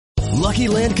Lucky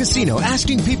Land Casino,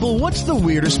 asking people, what's the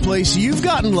weirdest place you've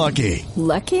gotten lucky?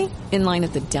 Lucky? In line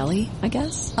at the deli, I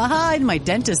guess? Aha, in my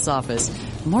dentist's office.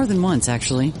 More than once,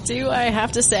 actually. Do I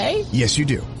have to say? Yes, you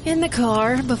do. In the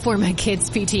car before my kids'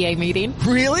 PTA meeting.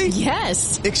 Really?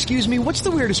 Yes. Excuse me, what's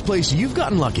the weirdest place you've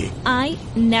gotten lucky? I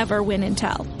never win and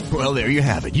tell. Well, there you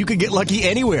have it. You can get lucky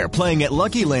anywhere, playing at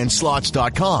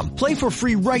LuckyLandSlots.com. Play for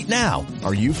free right now.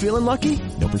 Are you feeling lucky?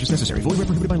 No purchase necessary. Void where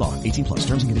prohibited by law. 18 plus.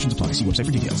 Terms and conditions apply. See website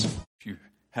for details. If you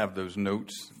have those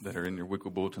notes that are in your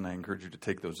Wickle Bulletin, I encourage you to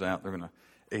take those out. They're going to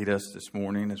aid us this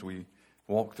morning as we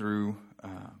walk through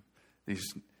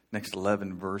these next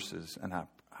 11 verses. And I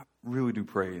really do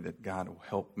pray that God will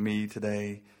help me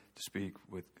today to speak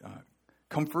with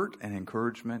comfort and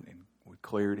encouragement and with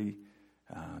clarity.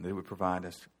 That it would provide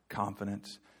us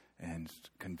confidence and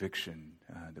conviction,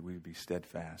 that we would be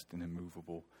steadfast and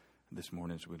immovable this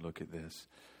morning as we look at this.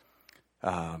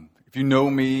 If you know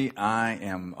me, I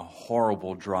am a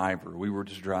horrible driver. We were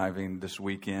just driving this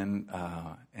weekend,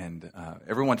 and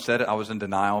everyone said it. I was in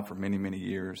denial for many, many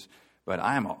years, but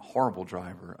I am a horrible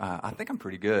driver. I think I'm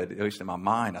pretty good, at least in my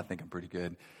mind. I think I'm pretty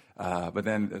good. But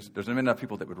then there's not enough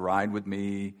people that would ride with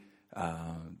me,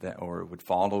 or would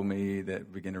follow me,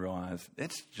 that begin to realize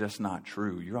it's just not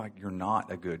true. You're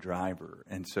not a good driver,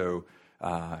 and so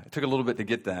it took a little bit to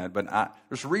get that. But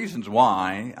there's reasons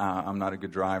why I'm not a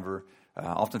good driver.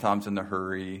 Oftentimes in a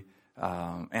hurry,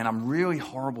 and I'm really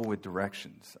horrible with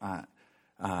directions.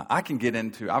 I can get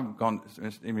into. I've gone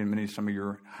even some of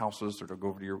your houses, or to go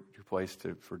over to your place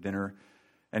for dinner,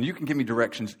 and you can give me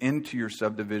directions into your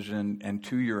subdivision and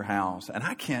to your house, and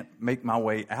I can't make my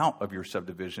way out of your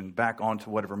subdivision back onto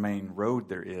whatever main road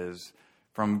there is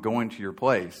from going to your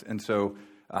place. And so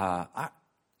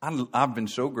I've been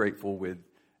so grateful with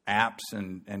apps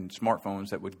and smartphones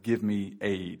that would give me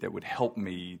aid, that would help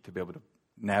me to be able to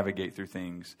navigate through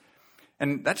things.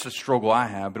 And that's a struggle I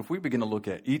have. But if we begin to look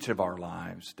at each of our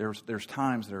lives, there's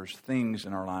times, there's things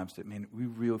in our lives that, man,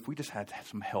 if we just had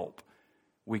some help,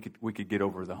 we could get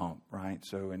over the hump, right?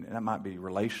 So, and that might be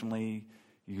relationally.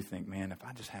 You think, man, if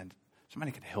I just had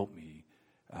somebody could help me,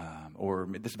 or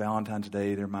this Valentine's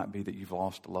Day, there might be that you've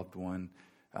lost a loved one,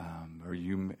 or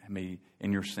you may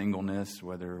in your singleness,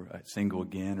 whether single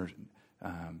again or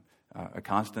a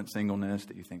constant singleness,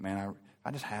 that you think, man,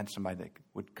 I just had somebody that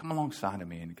would come alongside of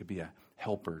me and it could be a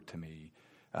helper to me.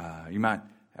 You might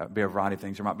be a variety of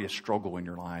things. There might be a struggle in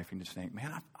your life. And you just think,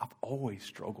 man, I've always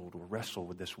struggled or wrestled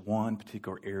with this one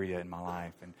particular area in my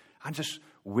life, and I just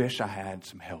wish I had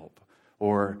some help.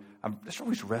 Or I've just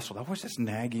always wrestled. I was this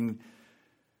nagging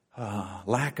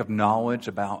lack of knowledge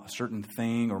about a certain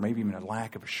thing, or maybe even a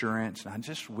lack of assurance, and I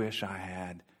just wish I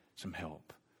had some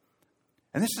help.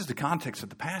 And this is the context of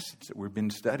the passage that we've been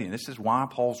studying. This is why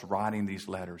Paul's writing these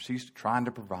letters. He's trying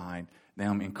to provide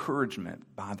them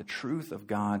encouragement by the truth of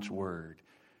God's word,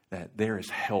 that there is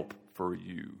help for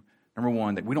you. Number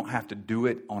one, that we don't have to do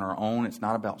it on our own. It's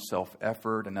not about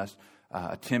self-effort and us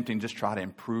attempting just try to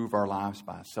improve our lives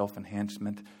by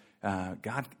self-enhancement.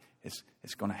 God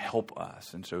is going to help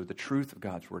us. And so the truth of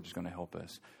God's word is going to help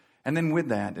us. And then with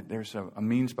that there's a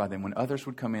means by them when others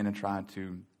would come in and try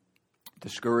to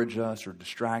discourage us or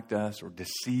distract us or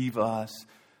deceive us,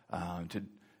 to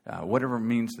whatever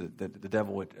means that the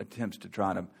devil attempts to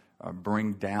try to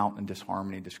bring doubt and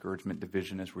disharmony, discouragement,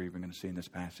 division, as we're even going to see in this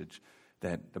passage,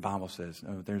 that the Bible says,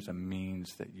 oh, there's a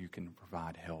means that you can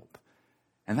provide help.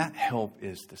 And that help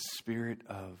is the Spirit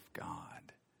of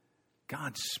God.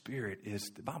 God's Spirit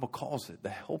is, the Bible calls it the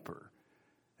helper.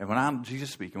 And Jesus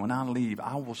speaking, when I leave,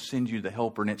 I will send you the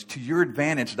helper. And it's to your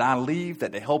advantage that I leave,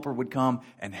 that the helper would come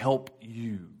and help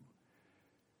you.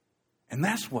 And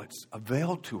that's what's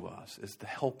availed to us, is the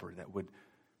helper that would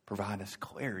provide us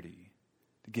clarity,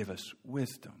 to give us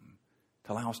wisdom,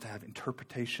 to allow us to have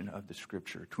interpretation of the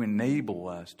Scripture, to enable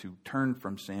us to turn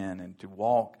from sin and to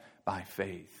walk by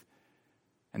faith.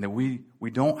 And that we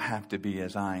don't have to be,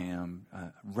 as I am,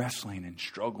 wrestling and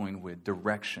struggling with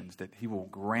directions, that He will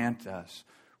grant us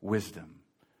wisdom.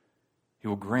 He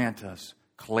will grant us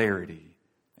clarity,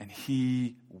 and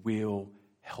He will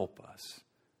help us.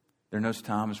 There are those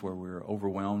times where we're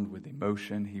overwhelmed with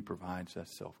emotion. He provides us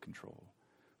self-control.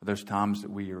 There's times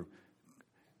that we are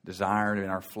desired in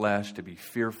our flesh to be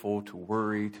fearful, to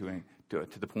worry, to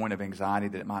the point of anxiety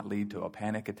that it might lead to a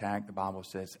panic attack. The Bible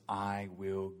says, I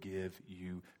will give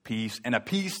you peace, and a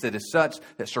peace that is such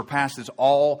that surpasses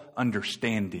all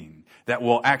understanding, that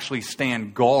will actually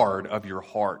stand guard of your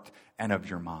heart and of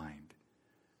your mind.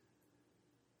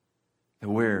 That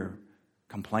where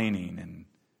complaining and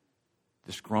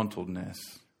disgruntledness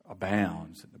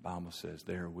abounds, the Bible says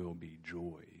there will be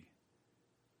joy.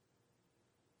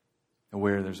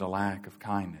 where there's a lack of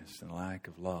kindness and a lack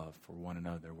of love for one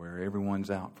another, where everyone's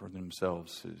out for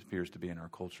themselves, it appears to be in our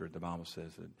culture, the Bible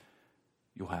says that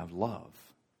you'll have love.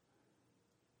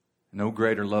 No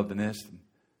greater love than this,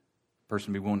 a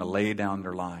person be willing to lay down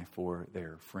their life for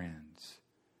their friends.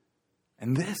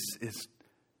 And this is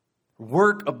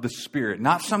work of the Spirit,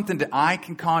 not something that I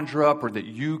can conjure up or that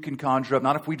you can conjure up.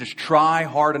 Not if we just try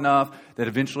hard enough that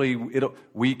eventually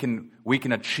we can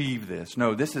achieve this.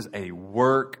 No, this is a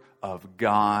work of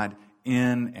God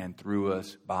in and through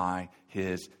us by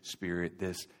His Spirit,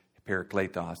 this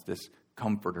Parakletos, this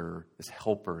comforter, this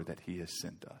helper that He has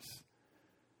sent us.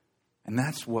 And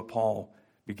that's what Paul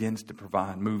begins to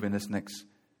provide, move in this next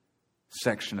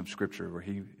section of Scripture where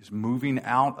he is moving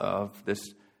out of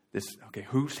this, okay,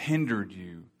 who's hindered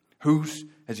you? Who's,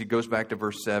 as he goes back to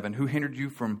verse 7, who hindered you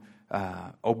from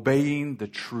obeying the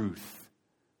truth?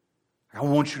 I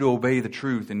want you to obey the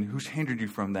truth. And who's hindered you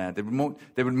from that?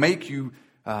 They would make you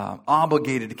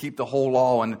obligated to keep the whole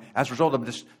law. And as a result of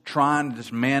this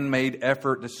this man-made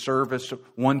effort, this service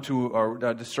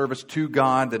this service to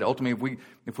God, that ultimately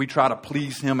if we try to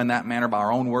please Him in that manner by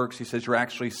our own works, he says you're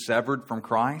actually severed from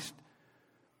Christ.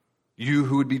 You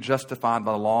who would be justified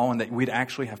by the law, and that we'd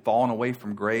actually have fallen away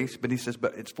from grace. But he says,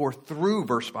 but it's through,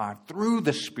 verse 5, through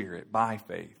the Spirit, by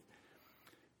faith,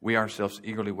 we ourselves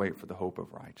eagerly wait for the hope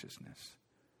of righteousness.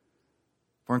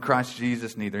 For in Christ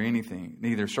Jesus,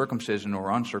 neither circumcision nor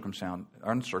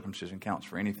uncircumcision counts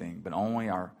for anything, but only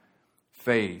our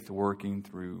faith working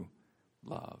through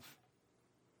love.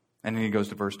 And then he goes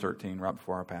to verse 13, right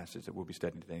before our passage that we'll be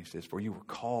studying today. He says, for you were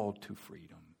called to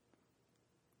freedom.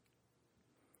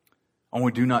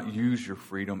 Only do not use your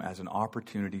freedom as an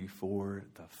opportunity for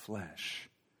the flesh,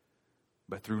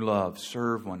 but through love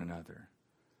serve one another.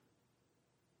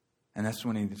 And that's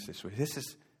when he says, so this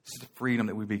is the freedom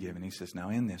that we've been given. He says, now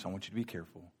in this, I want you to be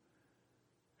careful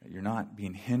that you're not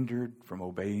being hindered from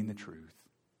obeying the truth.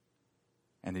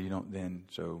 And that you don't then,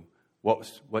 so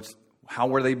how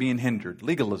were they being hindered?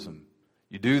 Legalism.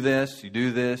 You do this, you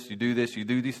do this, you do this, you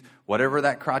do these, whatever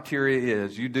that criteria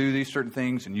is, you do these certain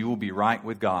things and you will be right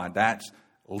with God. That's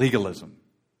legalism.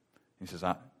 He says,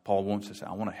 Paul wants to say,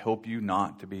 I want to help you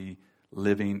not to be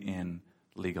living in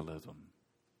legalism.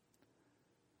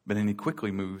 But then he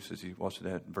quickly moves, as he was to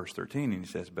that verse 13, and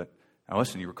he says, but now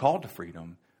listen, you were called to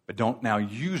freedom, but don't now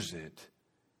use it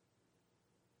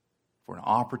for an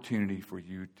opportunity for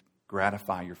you to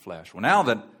gratify your flesh. Well, now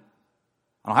that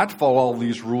I don't have to follow all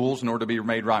these rules in order to be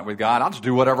made right with God, I'll just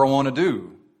do whatever I want to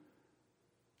do.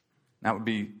 That would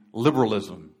be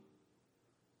liberalism.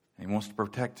 And he wants to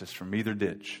protect us from either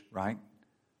ditch, right?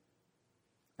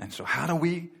 And so how do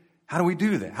we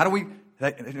do that?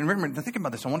 And remember, think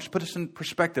about this. I want you to put us in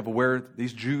perspective of where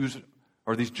these Jews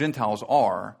or these Gentiles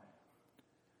are.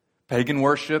 Pagan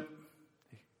worship,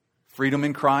 freedom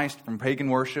in Christ from pagan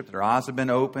worship. Their eyes have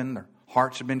been opened. Their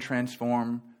hearts have been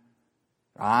transformed.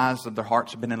 The eyes of their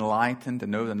hearts have been enlightened to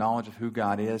know the knowledge of who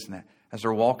God is. And as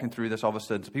they're walking through this, all of a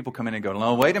sudden, some people come in and go,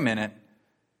 no, wait a minute.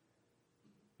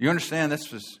 You understand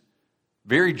this was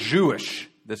very Jewish,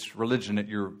 this religion that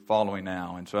you're following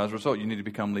now. And so as a result, you need to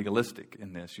become legalistic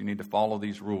in this. You need to follow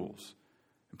these rules.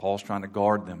 And Paul's trying to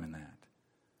guard them in that.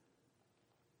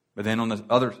 But then on the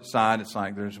other side, it's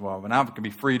like now I can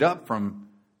be freed up from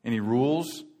any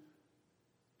rules.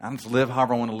 I just live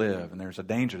however I want to live. And there's a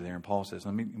danger there. And Paul says,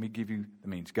 let me give you the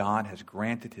means. God has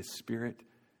granted His Spirit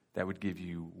that would give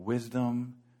you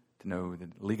wisdom to know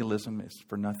that legalism is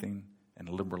for nothing and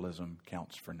liberalism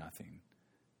counts for nothing.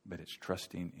 But it's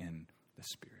trusting in the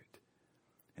Spirit.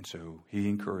 And so he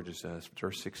encourages us,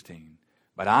 verse 16.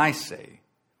 But I say,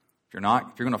 if you're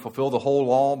going to fulfill the whole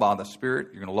law by the Spirit,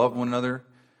 you're going to love one another,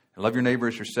 and love your neighbor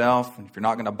as yourself. And if you're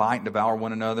not going to bite and devour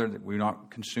one another, that we're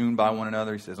not consumed by one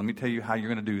another, he says, let me tell you how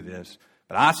you're going to do this.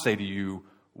 But I say to you,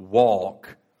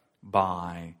 walk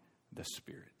by the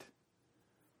Spirit.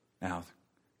 Now,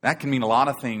 that can mean a lot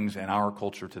of things in our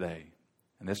culture today.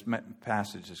 And this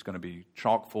passage is going to be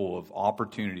chock full of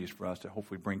opportunities for us to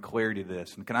hopefully bring clarity to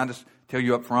this. And can I just tell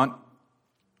you up front,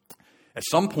 at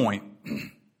some point,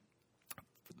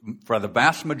 for the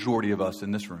vast majority of us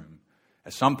in this room,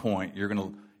 at some point you're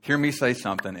going to hear me say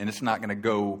something and it's not going to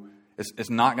go, it's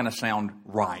not going to sound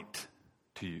right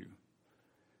to you.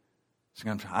 It's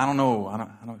going to, I don't know, I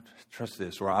don't trust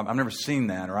this, or I've never seen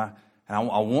that, I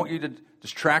want you to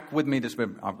just track with me.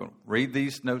 I'm going to read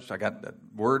these notes. I got the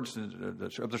words of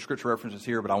the scripture references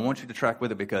here, but I want you to track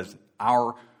with it because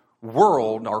our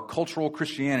world, our cultural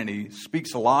Christianity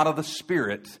speaks a lot of the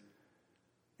Spirit,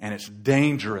 and it's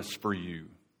dangerous for you.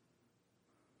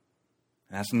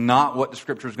 And that's not what the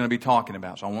scripture is going to be talking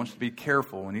about. So I want you to be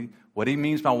careful. What he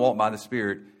means by walk by the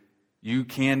Spirit you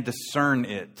can discern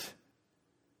it.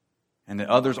 And that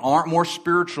others aren't more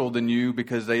spiritual than you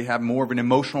because they have more of an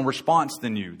emotional response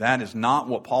than you. That is not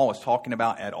what Paul is talking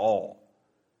about at all.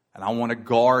 And I want to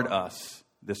guard us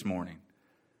this morning.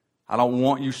 I don't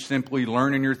want you simply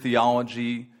learning your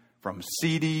theology from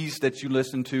CDs that you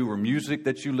listen to, or music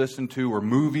that you listen to, or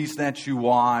movies that you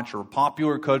watch, or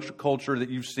popular culture that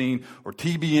you've seen, or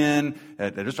TBN.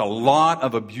 There's a lot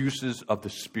of abuses of the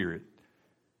Spirit.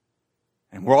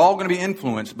 And we're all going to be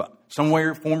influenced by some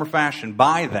way, form, or fashion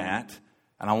by that.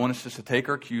 And I want us just to take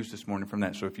our cues this morning from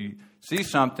that. So if you see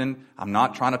something, I'm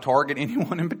not trying to target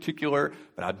anyone in particular,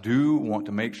 but I do want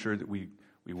to make sure that we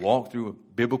walk through a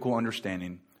biblical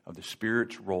understanding of the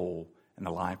Spirit's role in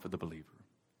the life of the believer.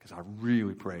 Because I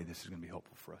really pray this is going to be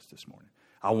helpful for us this morning.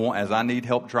 As I need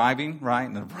help driving, right?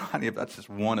 And that's just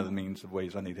one of the means of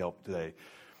ways I need help today.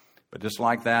 But just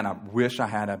like that, I wish I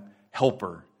had a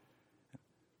helper.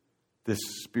 This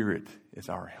Spirit is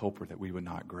our helper, that we would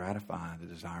not gratify the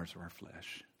desires of our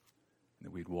flesh, and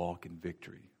that we'd walk in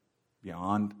victory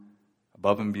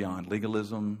above and beyond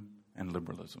legalism and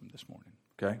liberalism this morning.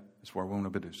 Okay? That's what we're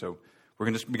going to do. So we're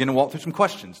going to just begin to walk through some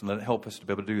questions and let it help us to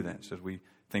be able to do that as we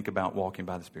think about walking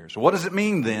by the Spirit. So what does it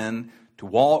mean then to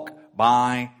walk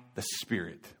by the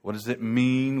Spirit? What does it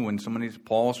mean when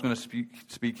Paul's going to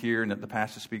speak here and let the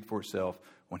passage speak for itself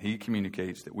when he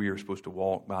communicates that we are supposed to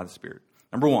walk by the Spirit?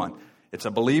 Number one, it's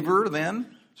a believer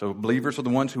then. So believers are the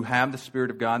ones who have the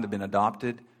Spirit of God. They've been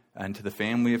adopted into the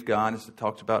family of God, as it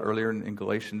talks about earlier in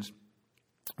Galatians.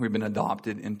 We've been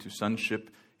adopted into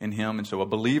sonship in Him. And so a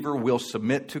believer will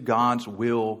submit to God's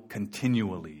will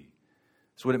continually.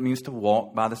 That's what it means to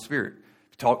walk by the Spirit.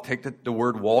 Take the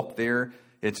word walk there.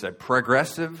 It's a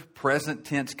progressive, present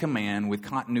tense command with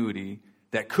continuity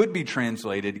that could be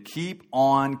translated, keep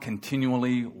on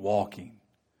continually walking.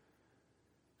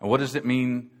 And what does it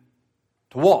mean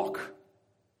to walk?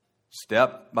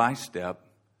 Step by step,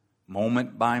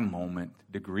 moment by moment,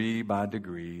 degree by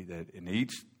degree, that in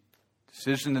each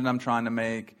decision that I'm trying to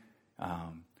make,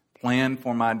 plan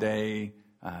for my day,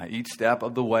 each step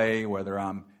of the way, whether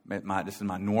this is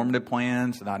my normative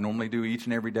plans that I normally do each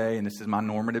and every day, and this is my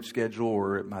normative schedule,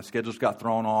 or my schedule's got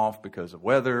thrown off because of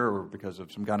weather or because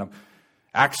of some kind of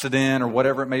accident or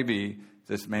whatever it may be.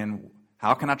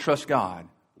 How can I trust God?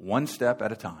 One step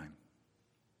at a time.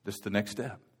 This is the next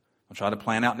step. I'll try to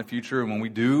plan out in the future. And when we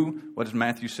do, what does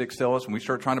Matthew 6 tell us? When we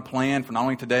start trying to plan for not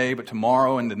only today, but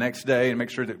tomorrow and the next day, and make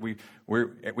sure that we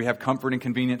have comfort and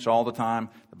convenience all the time,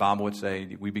 the Bible would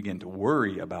say we begin to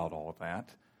worry about all of that.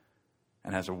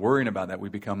 And as we're worrying about that, we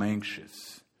become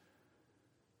anxious.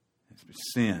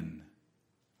 It's sin.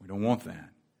 We don't want that.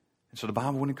 And so the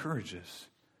Bible would encourage us.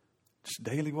 It's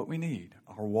daily what we need.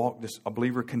 Our walk, a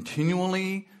believer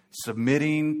continually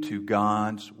submitting to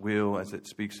God's will, as it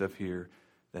speaks of here,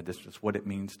 that this is what it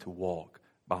means to walk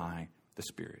by the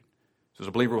Spirit. So as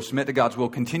a believer will submit to God's will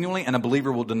continually, and a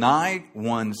believer will deny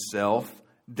oneself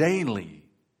daily.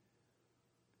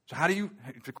 So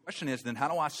the question is then, how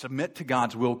do I submit to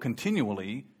God's will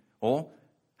continually? Well,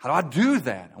 how do I do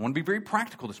that? I want to be very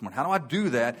practical this morning. How do I do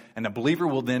that? And the believer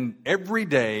will then every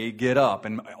day get up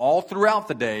and all throughout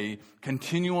the day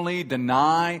continually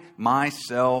deny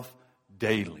myself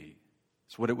daily.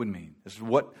 That's what it would mean. This is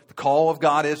what the call of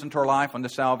God is into our life unto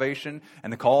salvation,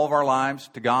 and the call of our lives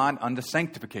to God unto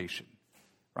sanctification.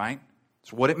 Right?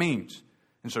 That's what it means.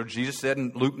 And so Jesus said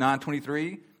in Luke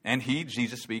 9:23, and He,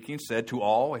 Jesus speaking, said to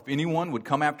all, if anyone would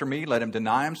come after me, let him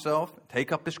deny himself,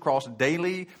 take up his cross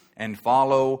daily, and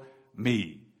follow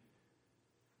me.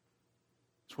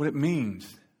 That's what it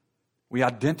means. We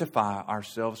identify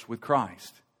ourselves with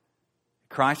Christ.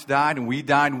 Christ died, and we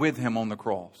died with Him on the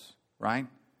cross. Right?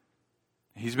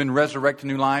 He's been resurrected to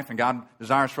new life, and God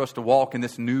desires for us to walk in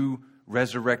this new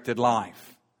resurrected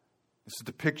life. This is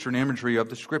the picture and imagery of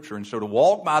the Scripture. And so to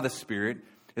walk by the Spirit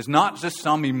is not just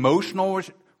some emotional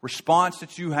response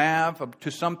that you have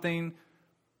to something,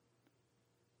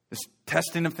 this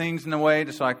testing of things in a way,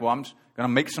 just like, well, I'm just going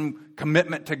to make some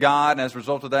commitment to God, and as a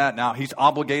result of that, now He's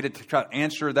obligated to try to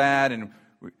answer that. And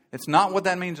it's not what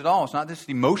that means at all. It's not this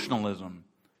emotionalism.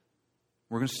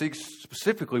 We're going to see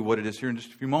specifically what it is here in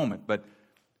just a few moments. But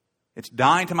it's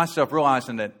dying to myself,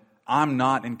 realizing that I'm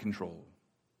not in control.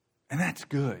 And that's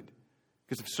good.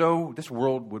 Because if so, this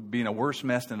world would be in a worse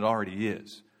mess than it already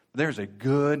is. There's a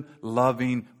good,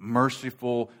 loving,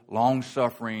 merciful,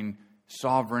 long-suffering,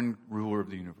 sovereign ruler of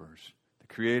the universe. The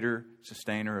creator,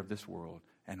 sustainer of this world.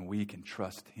 And we can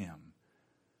trust Him.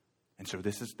 And so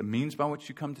this is the means by which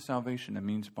you come to salvation, the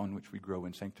means upon which we grow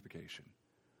in sanctification.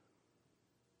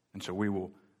 And so we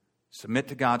will submit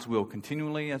to God's will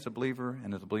continually as a believer,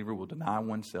 and as a believer will deny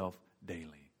oneself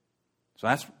daily. So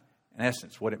that's in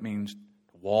essence, what it means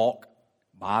to walk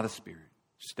by the Spirit,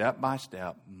 step by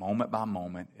step, moment by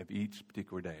moment of each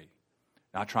particular day.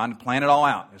 Not trying to plan it all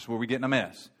out. That's where we get in a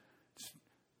mess.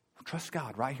 Trust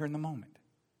God right here in the moment.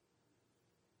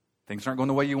 Things aren't going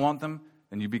the way you want them,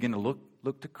 then you begin to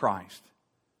look to Christ.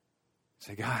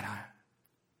 Say, God,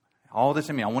 all this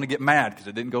in me, I want to get mad because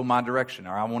it didn't go my direction,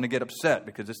 or I want to get upset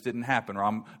because this didn't happen,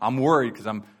 or I'm worried because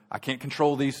I can't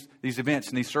control these events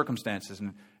and these circumstances.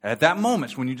 And at that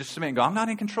moment, when you just submit and go, I'm not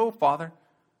in control, Father.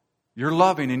 You're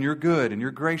loving and you're good and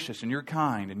you're gracious and you're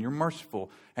kind and you're merciful.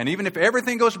 And even if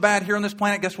everything goes bad here on this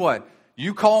planet, guess what?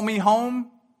 You call me home.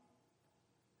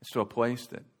 It's to a place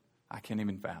that I can't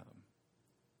even fathom.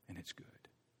 And it's good,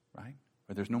 right?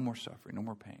 Where there's no more suffering, no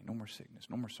more pain, no more sickness,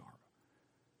 no more sorrow.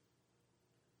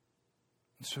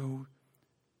 And so,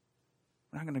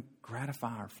 we're not going to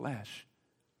gratify our flesh.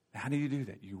 How do you do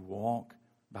that? You walk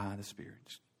by the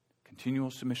Spirit.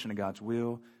 Continual submission to God's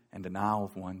will and denial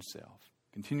of oneself.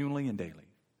 Continually and daily.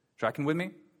 Tracking with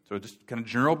me? So just kind of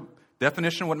general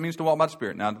definition of what it means to walk by the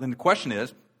Spirit. Now, then the question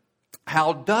is,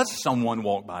 how does someone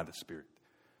walk by the Spirit?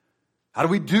 How do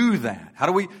we do that? How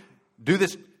do we do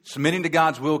this submitting to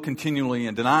God's will continually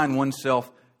and denying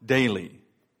oneself daily?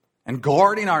 And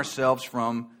guarding ourselves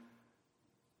from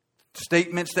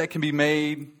statements that can be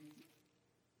made,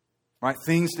 right?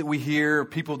 Things that we hear,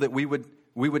 people that we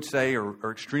would say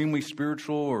are extremely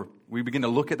spiritual, or we begin to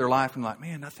look at their life and like,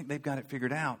 man, I think they've got it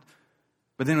figured out.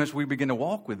 But then as we begin to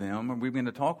walk with them, or we begin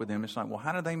to talk with them, it's like, well,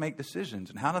 how do they make decisions?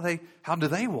 And how do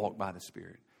they walk by the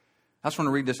Spirit? I just want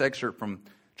to read this excerpt from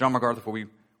John MacArthur before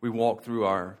we walk through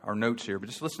our notes here. But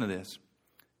just listen to this.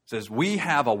 It says, we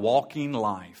have a walking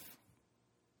life.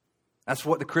 That's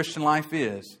what the Christian life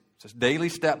is. It says daily,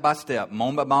 step by step,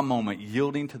 moment by moment,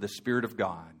 yielding to the Spirit of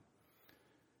God.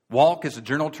 Walk is a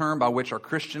general term by which our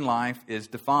Christian life is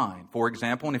defined. For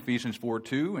example, in Ephesians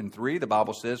 4:2 and 3, the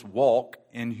Bible says, walk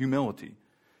in humility.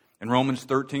 In Romans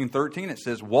 13:13, it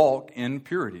says, walk in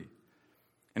purity.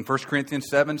 In 1 Corinthians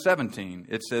 7:17,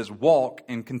 it says, walk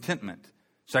in contentment.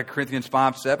 2 Corinthians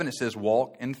 5:7, it says,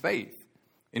 walk in faith.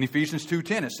 In Ephesians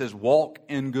 2:10, it says, walk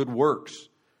in good works.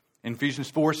 In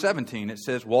Ephesians 4:17, it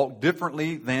says, walk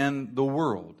differently than the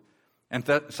world. And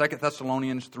 2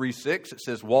 Thessalonians 3:6, it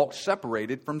says, walk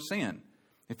separated from sin.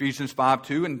 Ephesians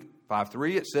 5:2 and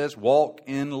 5:3, it says, walk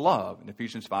in love. In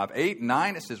Ephesians 5:8 and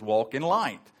 9, it says, walk in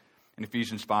light. In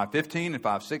Ephesians 5:15 and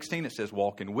 5:16, it says,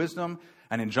 walk in wisdom.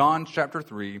 And in John chapter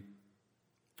 3,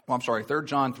 3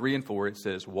 John 3 and 4, it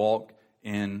says, walk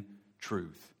in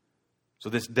truth. So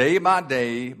this day by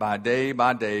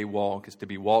day walk is to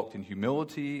be walked in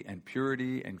humility and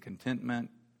purity and contentment,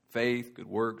 faith, good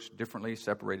works, differently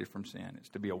separated from sin. It's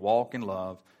to be a walk in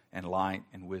love and light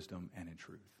and wisdom and in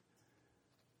truth.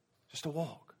 Just a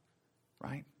walk,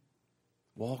 right?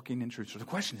 Walking in truth. So the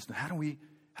question is, how do we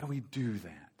do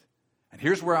that? And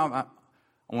here's where I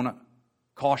want to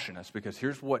caution us, because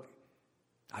here's what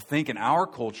I think in our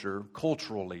culture,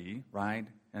 culturally, right?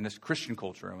 And this Christian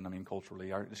culture, when I mean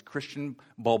culturally, this Christian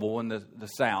bubble in the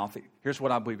South, here's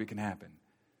what I believe it can happen.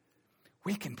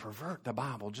 We can pervert the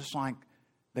Bible just like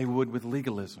they would with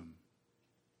legalism,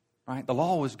 right? The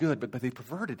law was good, but they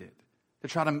perverted it to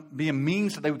try to be a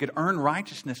means that they could earn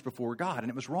righteousness before God, and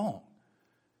it was wrong.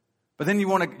 But then you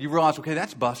realize, okay,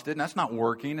 that's busted, and that's not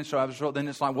working, and so then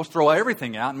it's like, let's throw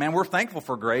everything out, and man, we're thankful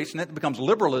for grace, and it becomes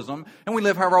liberalism, and we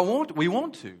live however we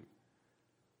want to.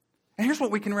 And here's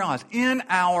what we can realize. In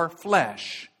our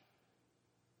flesh,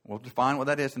 we'll define what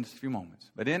that is in just a few moments,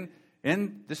 but in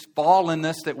this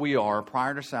fallenness that we are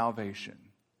prior to salvation,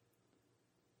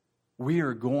 we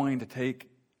are going to take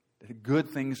the good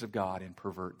things of God and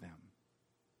pervert them.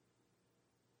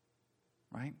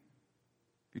 Right?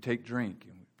 If you take drink,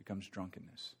 it becomes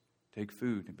drunkenness. You take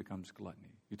food, it becomes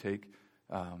gluttony. You take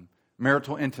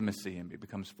marital intimacy, and it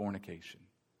becomes fornication.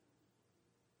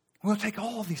 We'll take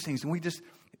all of these things, and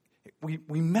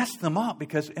we mess them up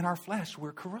because in our flesh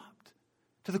we're corrupt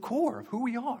to the core of who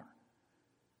we are.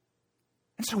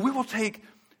 And so we will take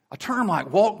a term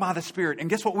like walk by the Spirit, and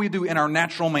guess what we do in our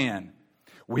natural man?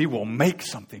 We will make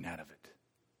something out of it.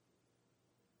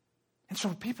 And so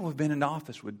people have been in the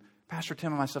office with Pastor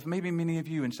Tim and myself, maybe many of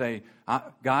you, and say,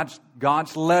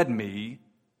 God's led me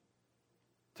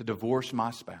to divorce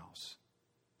my spouse.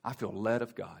 I feel led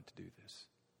of God to do this.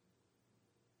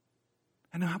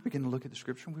 And now I begin to look at the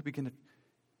Scripture, and we begin to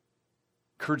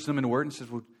encourage them in the Word, and says,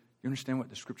 well, you understand what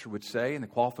the Scripture would say, and the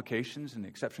qualifications and the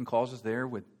exception clauses there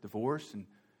with divorce, and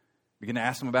begin to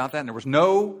ask them about that. And there was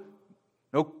no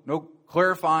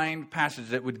clarifying passage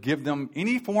that would give them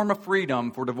any form of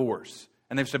freedom for divorce.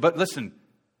 And they've said, but listen,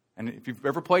 and if you've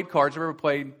ever played cards, ever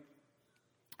played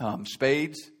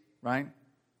spades, right?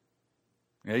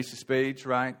 Ace of spades,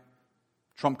 right?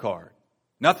 Trump card.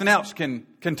 Nothing else can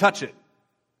touch it.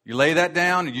 You lay that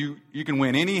down and you can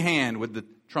win any hand with the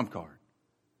trump card.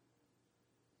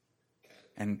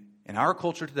 And in our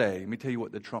culture today, let me tell you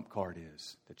what the trump card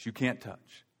is that you can't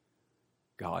touch.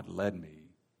 God led me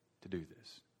to do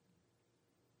this.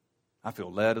 I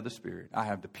feel led of the Spirit. I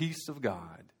have the peace of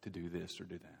God to do this or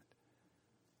do that.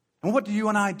 And what do you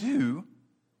and I do?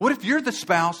 What if you're the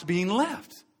spouse being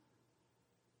left?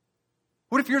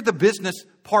 What if you're the business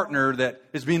partner that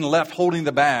is being left holding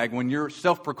the bag when your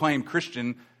self-proclaimed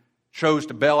Christian chose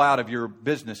to bail out of your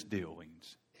business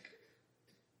dealings?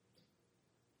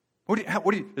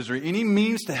 Is there any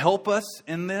means to help us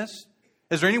in this?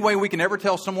 Is there any way we can ever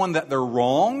tell someone that they're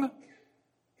wrong?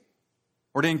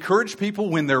 Or to encourage people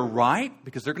when they're right?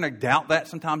 Because they're going to doubt that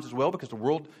sometimes as well, because the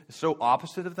world is so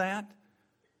opposite of that.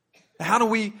 How do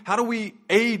we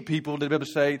aid people to be able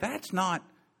to say, that's not,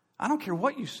 I don't care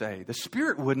what you say, the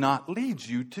Spirit would not lead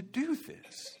you to do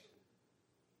this.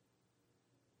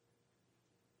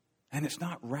 And it's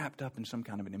not wrapped up in some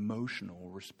kind of an emotional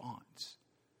response.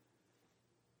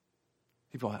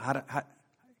 People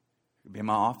be in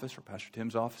my office or Pastor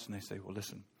Tim's office, and they say, well,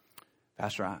 listen,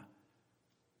 Pastor,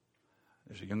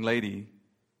 there's a young lady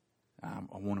I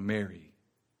want to marry.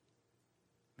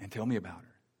 Man, tell me about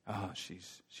her.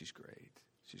 She's great.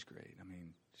 She's great. I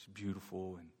mean, she's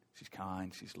beautiful, and she's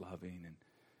kind, she's loving, and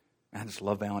I just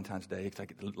love Valentine's Day because I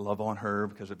get to love on her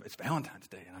because it's Valentine's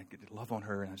Day, and I get to love on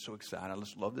her, and I'm so excited. I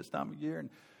just love this time of year,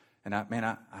 and I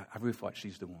really thought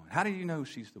she's the one. How do you know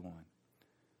she's the one?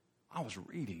 I was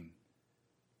reading,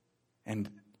 and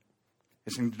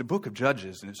it's in the book of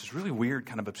Judges, and it's this really weird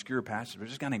kind of obscure passage.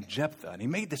 There's this guy named Jephthah, and he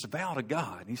made this vow to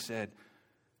God, and he said,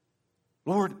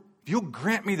 Lord, if you'll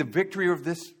grant me the victory over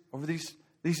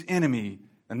these enemy,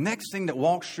 the next thing that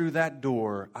walks through that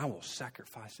door, I will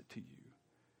sacrifice it to you.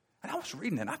 And I was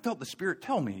reading it, and I felt the Spirit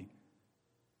tell me,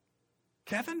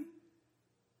 Kevin,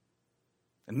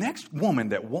 the next woman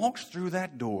that walks through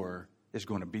that door is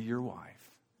going to be your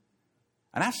wife.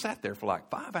 And I sat there for like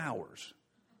 5 hours.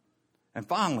 And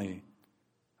finally,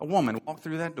 a woman walked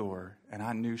through that door, and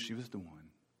I knew she was the one.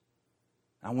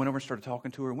 I went over and started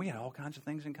talking to her, and we had all kinds of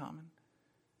things in common.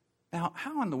 Now,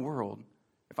 how in the world,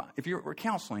 if you were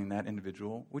counseling that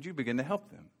individual, would you begin to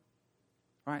help them?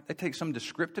 Right? They take some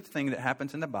descriptive thing that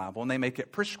happens in the Bible, and they make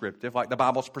it prescriptive, like the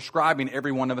Bible's prescribing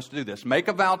every one of us to do this. Make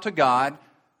a vow to God,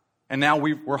 and now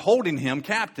we're holding Him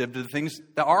captive to the things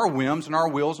that are our whims and our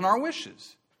wills and our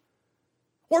wishes.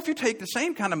 Or if you take the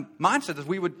same kind of mindset as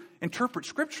we would interpret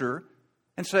Scripture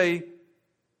and say,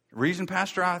 the reason,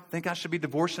 Pastor, I think I should be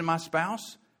divorcing my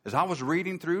spouse is I was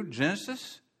reading through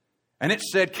Genesis, and it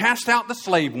said, cast out the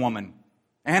slave woman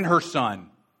and her son.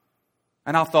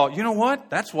 And I thought, you know what?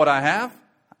 That's what I have.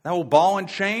 That old ball and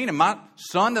chain, and my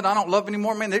son that I don't love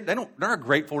anymore, man, they're not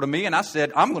grateful to me. And I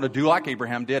said, I'm going to do like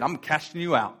Abraham did. I'm casting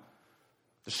you out.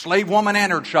 The slave woman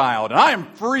and her child. And I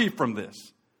am free from this.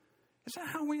 Is that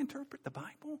how we interpret the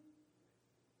Bible?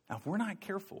 Now, if we're not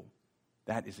careful,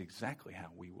 that is exactly how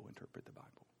we will interpret the Bible.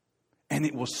 And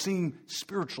it will seem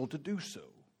spiritual to do so.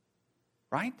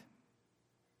 Right?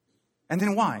 And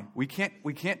then why? We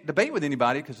can't debate with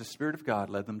anybody because the Spirit of God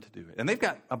led them to do it. And they've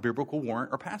got a biblical warrant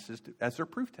or passage as their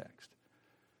proof text.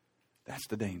 That's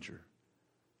the danger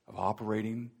of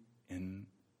operating in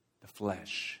the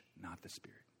flesh, not the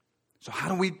Spirit. So how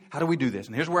do we do this?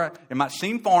 And here's where it might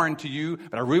seem foreign to you,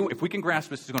 but if we can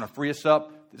grasp this, it's going to free us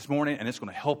up this morning, and it's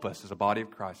going to help us as a body of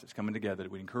Christ that's coming together,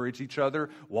 that we encourage each other,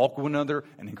 walk with one another,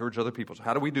 and encourage other people. So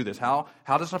how do we do this? How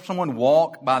does someone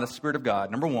walk by the Spirit of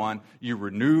God? Number one, you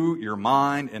renew your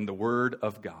mind in the Word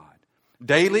of God.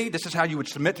 Daily, this is how you would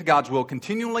submit to God's will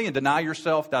continually and deny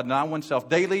yourself. Deny oneself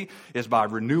daily is by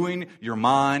renewing your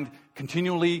mind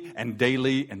continually and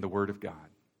daily in the Word of God.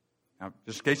 Now,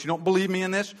 just in case you don't believe me in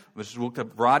this, let's look at a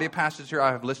variety of passages here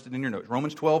I have listed in your notes.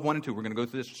 Romans 12, 1 and 2. We're going to go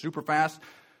through this super fast.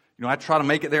 You know, I try to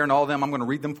make it there and all of them. I'm going to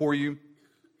read them for you.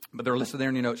 But they're listed there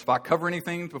in your notes. If I cover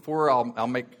anything before, I'll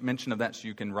make mention of that so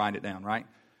you can write it down, right?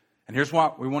 And here's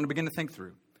what we want to begin to think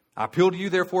through. I appeal to you,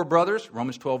 therefore, brothers,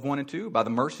 Romans 12, 1 and 2, by the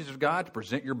mercies of God, to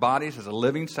present your bodies as a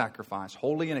living sacrifice,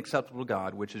 holy and acceptable to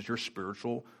God, which is your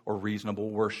spiritual or reasonable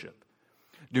worship.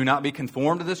 Do not be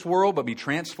conformed to this world, but be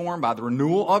transformed by the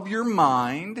renewal of your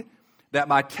mind, that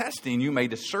by testing you may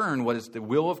discern what is the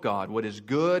will of God, what is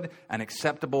good and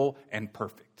acceptable and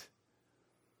perfect.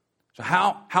 So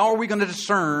how are we going to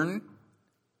discern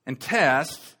and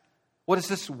test what is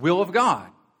this will of God?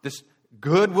 This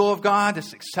good will of God,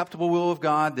 this acceptable will of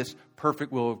God, this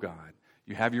perfect will of God.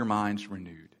 You have your minds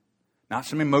renewed. Not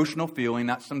some emotional feeling,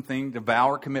 not something, the vow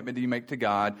or commitment that you make to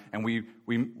God, and we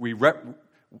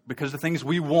because the things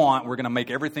we want, we're going to make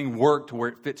everything work to where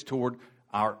it fits toward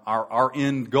our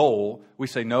end goal. We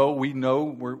say, no, we know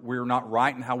we're not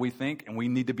right in how we think, and we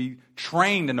need to be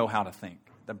trained to know how to think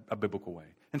a biblical way.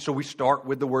 And so we start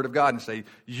with the Word of God and say,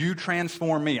 you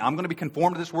transform me. I'm going to be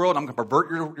conformed to this world. I'm going to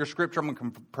pervert your Scripture. I'm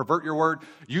going to pervert your Word.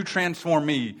 You transform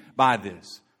me by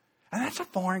this. And that's a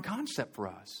foreign concept for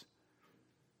us.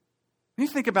 When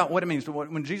you think about what it means,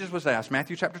 when Jesus was asked,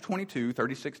 Matthew chapter 22,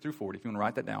 36 through 40, if you want to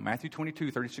write that down, Matthew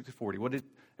 22, 36 through 40,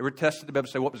 they were tested to be able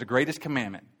to say, what was the greatest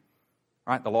commandment?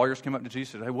 All right, the lawyers came up to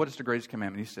Jesus and said, hey, what is the greatest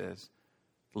commandment? He says,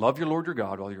 love your Lord your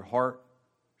God with all your heart,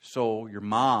 soul, your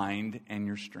mind, and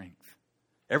your strength.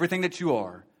 Everything that you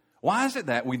are. Why is it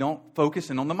that we don't focus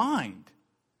in on the mind?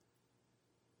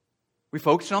 We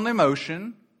focus on the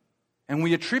emotion, and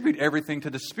we attribute everything to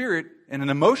the Spirit in an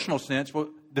emotional sense,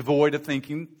 devoid of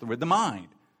thinking with the mind.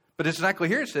 But it's exactly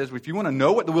here it says, if you want to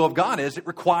know what the will of God is, it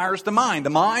requires the mind. The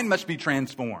mind must be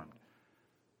transformed.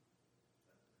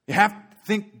 You have to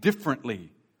think differently.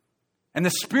 And the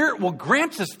Spirit will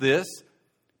grant us this,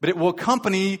 but it will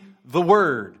accompany the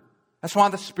Word. That's why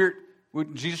the Spirit,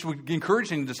 Jesus would encourage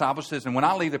the disciples, says, and when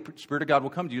I leave, the Spirit of God will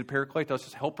come to you, the Paracletos,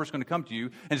 this helper is going to come to you,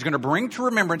 and he's going to bring to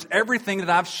remembrance everything that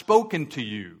I've spoken to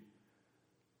you.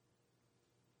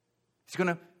 He's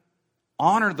going to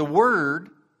honor the word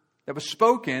that was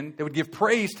spoken that would give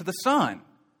praise to the Son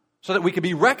so that we could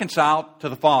be reconciled to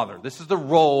the Father. This is the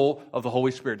role of the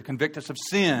Holy Spirit, to convict us of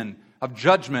sin, of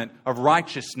judgment, of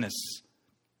righteousness.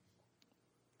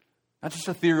 Not just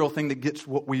an ethereal thing that gets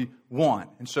what we want.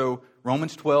 And so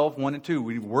Romans 12, 1 and 2,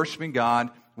 we're worshiping God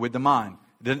with the mind.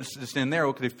 It doesn't just end there.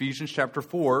 Look at Ephesians chapter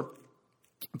 4,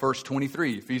 verse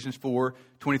 23. Ephesians 4,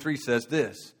 23 says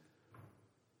this.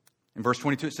 In verse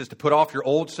 22 it says, to put off your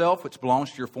old self, which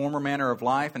belongs to your former manner of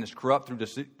life and is corrupt through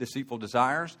deceitful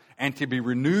desires, and to be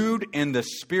renewed in the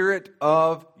spirit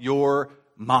of your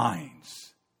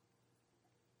minds.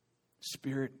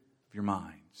 Spirit of your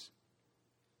minds.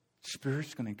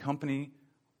 Spirit's going to accompany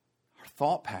our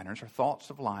thought patterns, our thoughts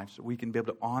of life, so we can be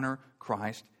able to honor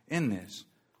Christ in this.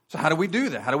 So how do we do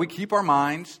that? How do we keep our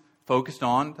minds focused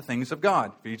on the things of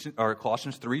God?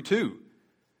 Colossians 3:2.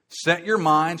 Set your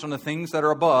minds on the things that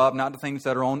are above, not the things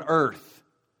that are on earth.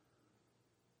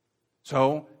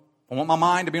 So, I want my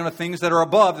mind to be on the things that are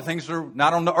above, the things that are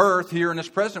not on the earth here in this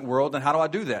present world. And how do I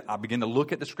do that? I begin to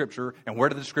look at the Scripture, and where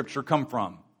did the Scripture come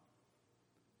from?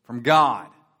 From God.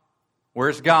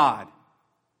 Where's God?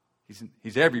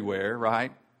 He's everywhere,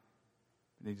 right?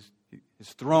 His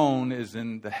throne is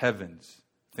in the heavens,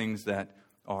 things that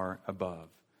are above.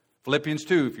 Philippians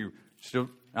 2, if you're still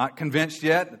not convinced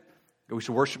yet, we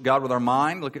should worship God with our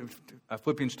mind. Look at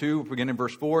Philippians 2, begin in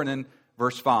verse 4 and then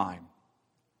verse 5.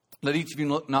 Let each of you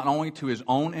look not only to his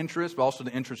own interests, but also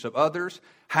the interests of others.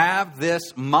 Have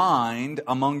this mind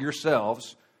among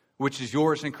yourselves, which is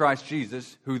yours in Christ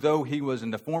Jesus, who though he was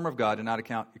in the form of God, did not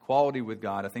account equality with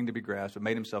God a thing to be grasped, but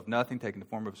made himself nothing, taking the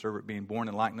form of a servant, being born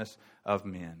in likeness of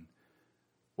men.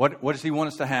 What does he want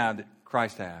us to have that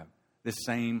Christ have? This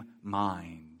same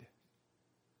mind.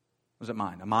 What was that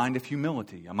mind? A mind of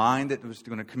humility. A mind that was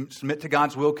going to submit to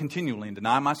God's will continually and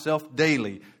deny myself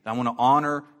daily. I want to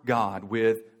honor God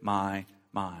with my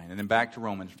mind. And then back to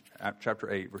Romans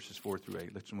chapter 8, verses 4 through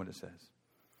 8. Listen to what it says.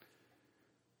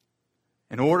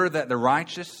 In order that the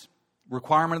righteous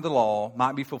requirement of the law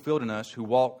might be fulfilled in us who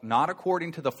walk not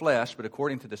according to the flesh, but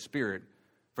according to the Spirit.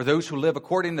 For those who live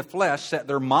according to the flesh set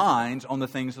their minds on the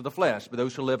things of the flesh. But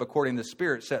those who live according to the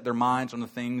Spirit set their minds on the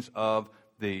things of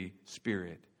the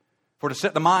Spirit. For to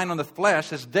set the mind on the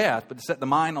flesh is death, but to set the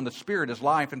mind on the Spirit is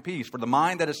life and peace. For the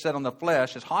mind that is set on the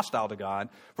flesh is hostile to God,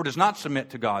 for it does not submit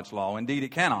to God's law. Indeed,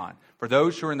 it cannot. For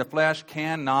those who are in the flesh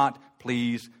cannot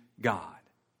please God.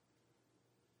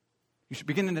 You should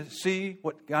begin to see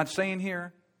what God's saying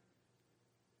here.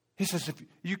 He says, if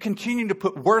you continue to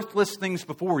put worthless things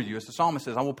before you, as the psalmist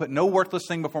says, I will put no worthless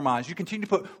thing before my eyes. You continue to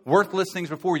put worthless things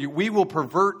before you, we will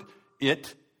pervert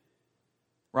it,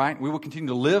 right? We will continue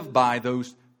to live by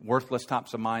those worthless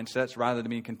types of mindsets rather than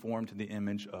being conformed to the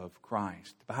image of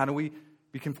Christ. But how do we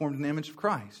be conformed to the image of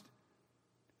Christ?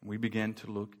 We begin to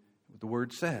look at what the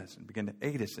Word says and begin to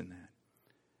aid us in that.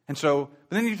 And so,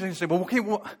 but then you say, well, okay,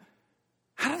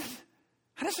 how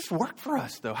does this work for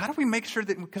us, though? How do we make sure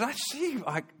that, because I see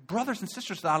like brothers and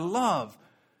sisters that I love,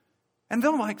 and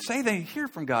they'll like say they hear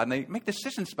from God, and they make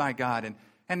decisions by God,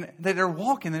 and they're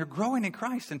walking, they're growing in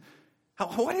Christ, and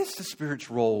what is the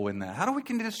Spirit's role in that? How do we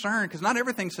can discern? Because not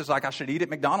everything says like I should eat at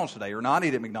McDonald's today or not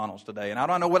eat at McDonald's today. And how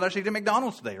do I know whether I should eat at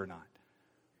McDonald's today or not?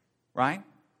 Right?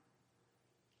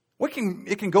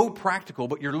 It can go practical,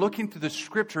 but you're looking to the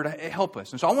Scripture to help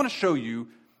us. And so I want to show you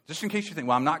Just in case you think,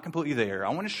 well, I'm not completely there, I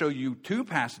want to show you two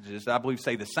passages that I believe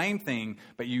say the same thing,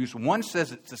 but use one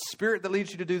says it's the Spirit that leads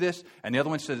you to do this, and the other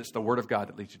one says it's the Word of God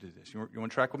that leads you to do this. You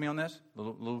want to track with me on this?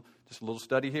 Just a little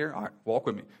study here? All right, walk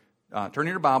with me. Turn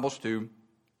your Bibles to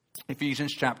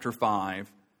Ephesians chapter 5.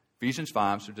 Ephesians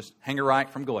 5, so just hang a right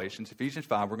from Galatians. Ephesians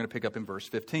 5, we're going to pick up in verse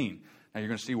 15. Now you're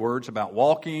going to see words about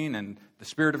walking and the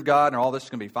Spirit of God and all this is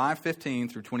going to be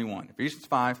 5:15 through 21. Ephesians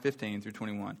 5:15 through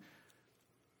 21.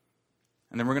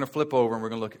 And then we're going to flip over and we're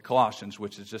going to look at Colossians,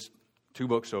 which is just 2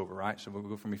 books over, right? So we'll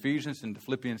go from Ephesians into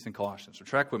Philippians and Colossians. So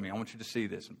track with me. I want you to see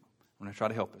this. I'm going to try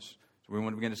to help us. So we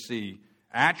want to begin to see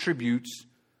attributes,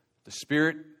 the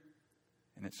Spirit,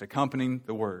 and it's accompanying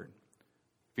the Word.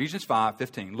 Ephesians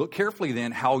 5:15. Look carefully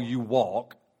then how you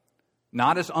walk,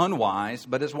 not as unwise,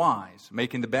 but as wise,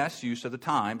 making the best use of the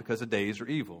time because the days are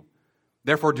evil.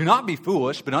 Therefore, do not be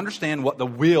foolish, but understand what the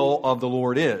will of the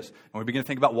Lord is. When we begin to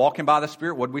think about walking by the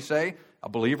Spirit, what do we say? A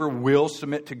believer will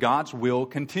submit to God's will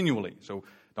continually. So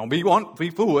don't be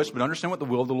foolish, but understand what the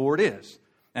will of the Lord is.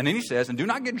 And then he says, and do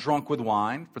not get drunk with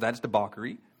wine, for that is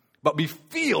debauchery, but be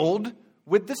filled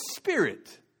with the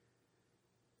Spirit.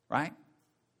 Right?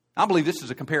 I believe this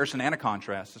is a comparison and a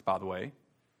contrast, by the way.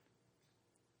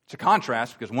 It's a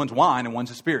contrast because one's wine and one's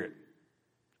a spirit.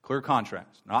 Clear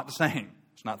contrast. Not the same.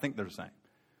 Let's not think they're the same.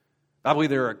 I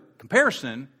believe they're a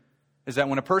comparison is that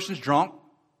when a person's drunk,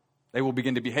 they will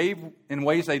begin to behave in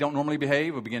ways they don't normally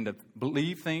behave, will begin to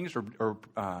believe things or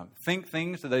think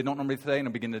things that they don't normally say, and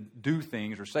will begin to do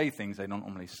things or say things they don't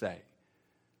normally say.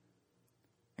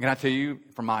 And can I tell you,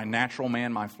 from my natural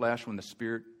man, my flesh, when the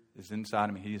Spirit is inside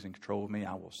of me, He is in control of me,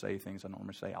 I will say things I don't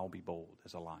normally say. I'll be bold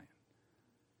as a lion.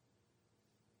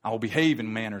 I will behave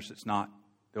in manners that's not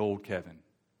the old Kevin.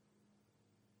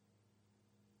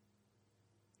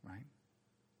 Right?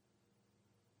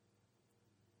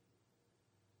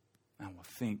 I will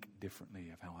think differently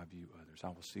of how I view others. I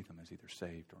will see them as either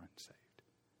saved or unsaved.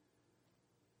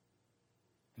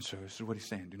 And so this is what he's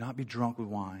saying. Do not be drunk with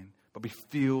wine, but be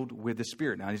filled with the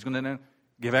Spirit. Now he's going to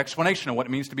give explanation of what it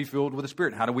means to be filled with the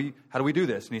Spirit. How do we do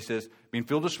this? And he says, being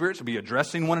filled with the Spirit, so be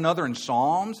addressing one another in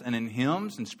psalms and in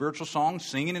hymns and spiritual songs,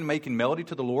 singing and making melody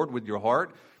to the Lord with your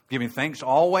heart, giving thanks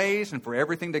always and for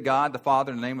everything to God the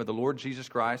Father in the name of the Lord Jesus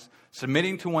Christ,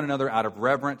 submitting to one another out of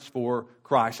reverence for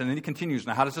Christ. And then he continues.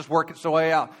 Now, how does this work its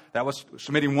way out? That was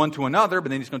submitting one to another, but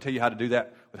then he's going to tell you how to do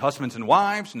that with husbands and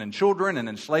wives, and then children, and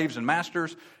then slaves and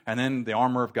masters, and then the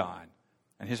armor of God.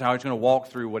 And here's how he's going to walk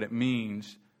through what it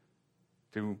means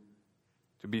to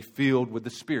be filled with the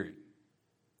Spirit.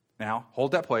 Now,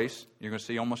 hold that place. You're going to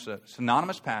see almost a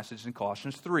synonymous passage in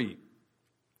Colossians 3.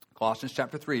 Colossians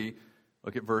chapter 3,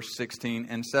 look at verse 16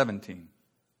 and 17.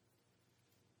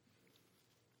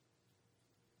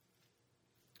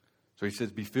 So he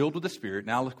says, be filled with the Spirit.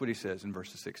 Now look what he says in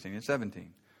verses 16 and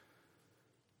 17.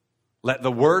 Let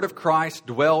the word of Christ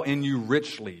dwell in you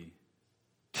richly,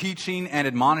 teaching and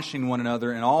admonishing one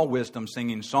another in all wisdom,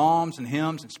 singing psalms and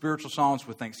hymns and spiritual songs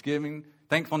with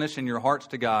thankfulness in your hearts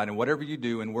to God. And whatever you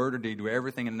do in word or deed, do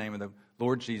everything in the name of the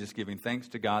Lord Jesus, giving thanks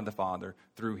to God the Father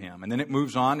through Him. And then it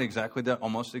moves on to exactly the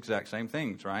almost exact same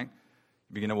things, right?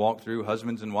 You begin to walk through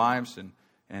husbands and wives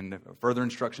and further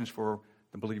instructions for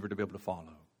the believer to be able to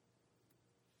follow.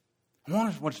 I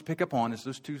want us to pick up on is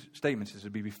those two statements, is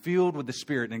to be filled with the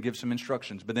Spirit and give some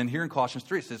instructions. But then here in Colossians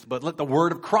 3 it says, but let the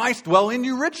word of Christ dwell in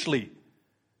you richly.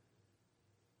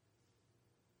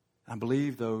 I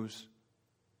believe those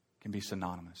can be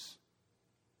synonymous.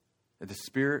 That the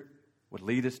Spirit would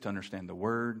lead us to understand the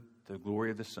Word, the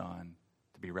glory of the Son,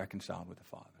 to be reconciled with the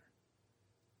Father.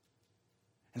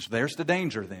 And so there's the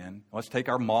danger then. Let's take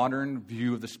our modern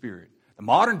view of the Spirit. The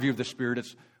modern view of the Spirit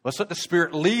is, let's let the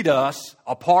Spirit lead us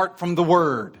apart from the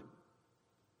Word.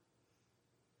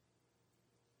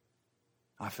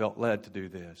 I felt led to do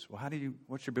this. Well,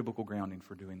 what's your biblical grounding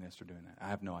for doing this or doing that? I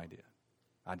have no idea.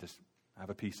 I have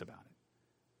a peace about it.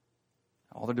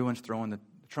 All they're doing is throwing the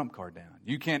trump card down.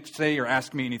 You can't say or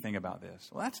ask me anything about this.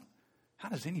 Well, how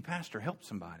does any pastor help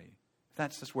somebody if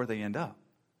that's just where they end up?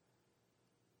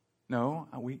 No,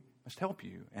 we must help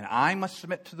you. And I must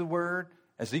submit to the Word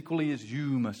as equally as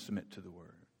you must submit to the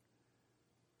Word.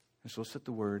 And so let's let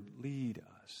the Word lead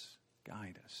us,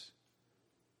 guide us.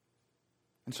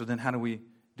 And so then how do we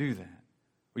do that?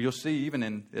 Well, you'll see even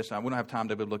in this, we don't have time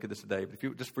to look at this today,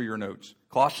 but just for your notes,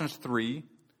 Colossians 3,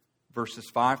 verses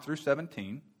 5 through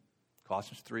 17,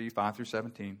 Colossians 3, 5 through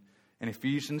 17, and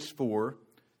Ephesians 4,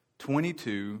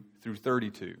 22 through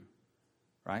 32.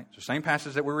 Right? So same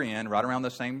passage that we were in, right around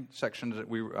the same sections that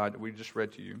we just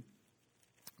read to you.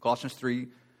 Colossians 3,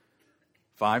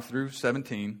 5 through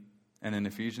 17, And in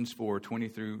Ephesians 4,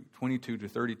 22 to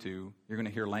 32, you're going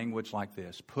to hear language like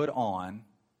this: put on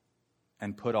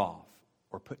and put off,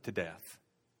 or put to death.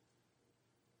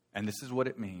 And this is what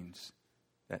it means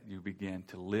that you begin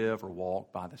to live or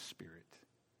walk by the Spirit.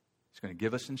 It's going to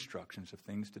give us instructions of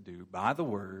things to do by the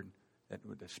Word that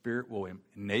the Spirit will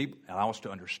allow us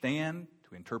to understand,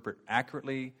 to interpret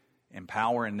accurately,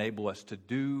 empower, enable us to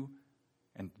do,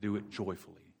 and do it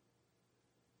joyfully.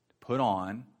 To put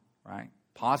on, right,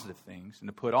 positive things, and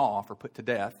to put off or put to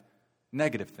death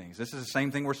negative things. This is the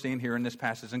same thing we're seeing here in this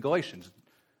passage in Galatians,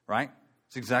 right?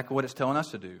 It's exactly what it's telling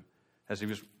us to do. As he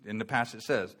was in the passage, it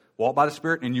says, walk by the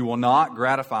Spirit, and you will not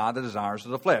gratify the desires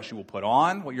of the flesh. You will put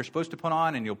on what you're supposed to put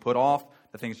on, and you'll put off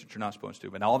the things that you're not supposed to.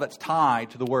 But all that's tied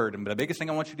to the Word. And the biggest thing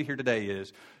I want you to hear today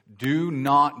is, do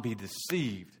not be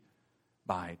deceived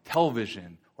by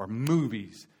television or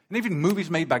movies, and even movies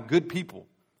made by good people.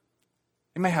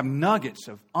 It may have nuggets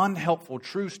of unhelpful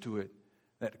truths to it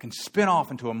that can spin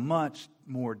off into a much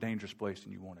more dangerous place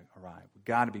than you want to arrive. We've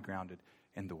got to be grounded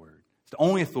in the Word. It's the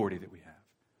only authority that we have.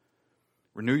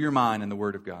 Renew your mind in the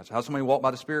Word of God. So how somebody walk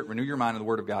by the Spirit? Renew your mind in the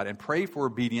Word of God and pray for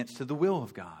obedience to the will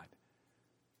of God.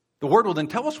 The Word will then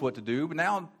tell us what to do, but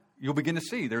now you'll begin to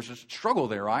see there's a struggle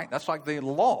there, right? That's like the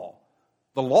law.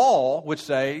 The law would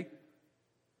say,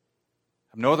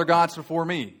 have no other gods before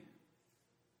me.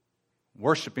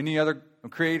 Worship any other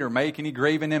creator, make any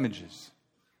graven images.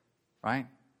 Right?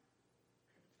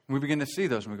 And we begin to see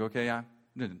those and we go, okay, I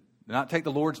did not take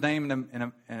the Lord's name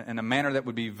in a manner that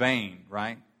would be vain,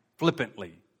 right?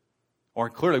 Flippantly.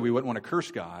 Or clearly we wouldn't want to curse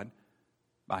God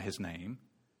by His name.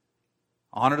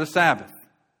 Honor the Sabbath.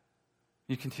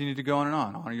 You continue to go on and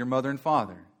on. Honor your mother and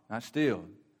father. Not steal.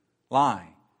 Lie.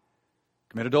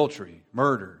 Commit adultery.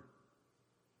 Murder.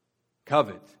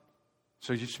 Covet.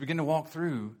 So you just begin to walk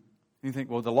through and you think,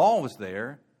 well, the law was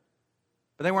there,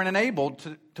 but they weren't enabled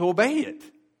to obey it.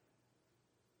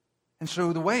 And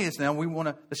so the way is now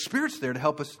the Spirit's there to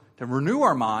help us to renew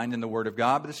our mind in the Word of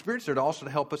God, but the Spirit's there to also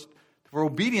to help us for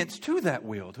obedience to that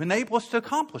will, to enable us to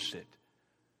accomplish it.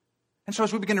 And so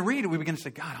as we begin to read it, we begin to say,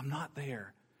 God, I'm not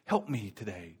there. Help me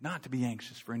today not to be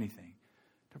anxious for anything,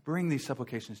 to bring these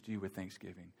supplications to you with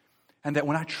thanksgiving. And that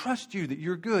when I trust you, that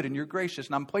you're good and you're gracious,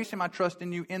 and I'm placing my trust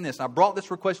in you in this, and I brought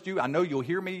this request to you, I know you'll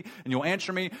hear me and you'll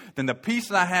answer me, then the peace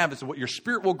that I have is what your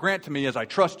Spirit will grant to me as I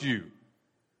trust you.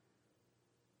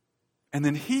 And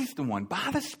then He's the one, by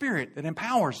the Spirit, that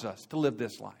empowers us to live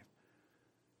this life.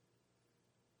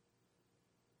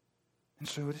 And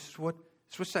so this is what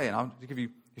we're saying. I'll give you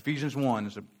Ephesians 1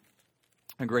 is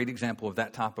a great example of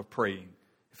that type of praying.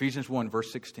 Ephesians 1,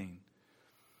 verse 16.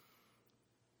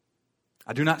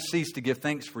 I do not cease to give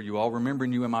thanks for you all,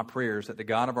 remembering you in my prayers, that the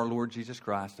God of our Lord Jesus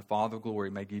Christ, the Father of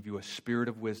glory, may give you a spirit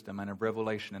of wisdom and of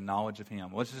revelation and knowledge of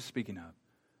Him. What's this speaking of?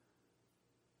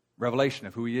 Revelation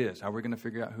of who He is. How are we going to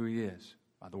figure out who He is?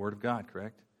 By the Word of God,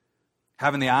 correct?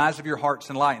 Having the eyes of your hearts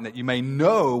enlightened, that you may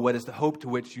know what is the hope to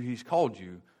which He's called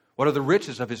you. What are the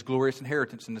riches of His glorious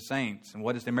inheritance in the saints? And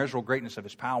what is the immeasurable greatness of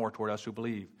His power toward us who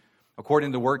believe?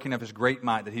 According to the working of His great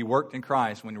might, that He worked in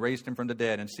Christ when He raised Him from the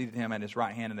dead and seated Him at His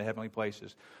right hand in the heavenly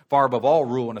places, far above all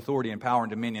rule and authority and power and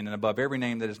dominion, and above every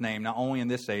name that is named, not only in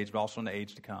this age, but also in the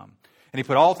age to come. And He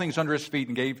put all things under His feet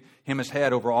and gave Him His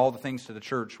head over all the things to the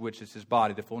church, which is His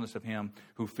body, the fullness of Him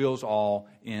who fills all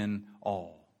in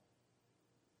all.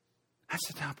 That's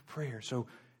the type of prayer. So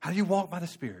how do you walk by the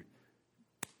Spirit?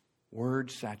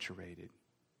 Word saturated,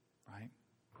 right?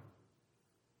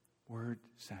 Word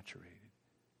saturated.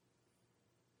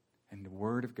 And the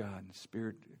Word of God and the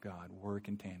Spirit of God work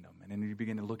in tandem. And then you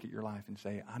begin to look at your life and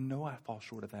say, I know I fall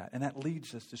short of that. And that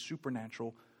leads us to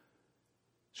supernatural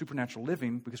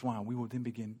living, because why? We will then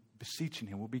begin beseeching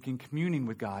Him. We'll begin communing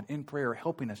with God in prayer,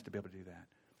 helping us to be able to do that.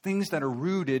 Things that are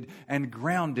rooted and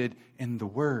grounded in the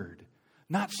Word.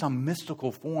 Not some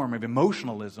mystical form of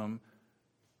emotionalism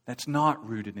that's not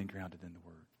rooted and grounded in the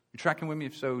Word. You tracking with me?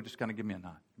 If so, just kind of give me a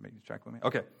nod. You track with me?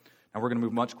 Okay. Now we're going to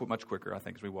move much quicker, I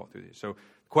think, as we walk through these. So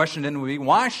the question then would be,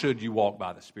 why should you walk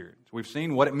by the Spirit? So we've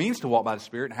seen what it means to walk by the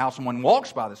Spirit and how someone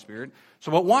walks by the Spirit.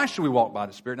 So why should we walk by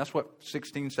the Spirit? And that's what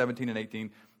 16, 17, and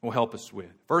 18 will help us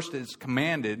with. First, it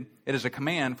is a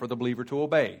command for the believer to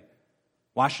obey.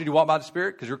 Why should you walk by the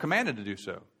Spirit? Because you're commanded to do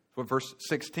so. That's what verse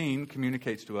 16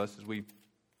 communicates to us as we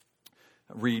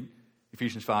read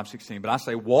Ephesians 5:16. But I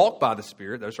say, walk by the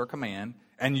Spirit, that's our command,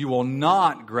 and you will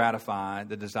not gratify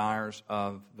the desires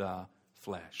of the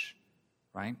flesh.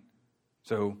 Right?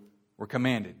 So we're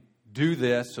commanded. Do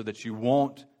this so that you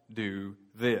won't do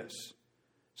this.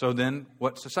 So then,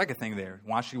 what's the second thing there?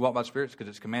 Why should you walk by the Spirit? It's because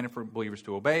it's commanded for believers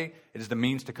to obey. It is the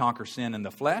means to conquer sin in the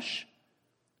flesh.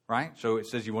 Right? So it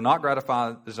says you will not gratify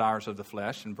the desires of the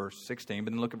flesh in verse 16,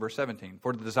 but then look at verse 17.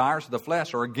 For the desires of the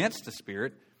flesh are against the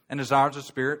Spirit, and desires of the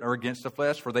Spirit are against the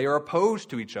flesh, for they are opposed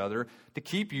to each other to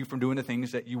keep you from doing the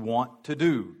things that you want to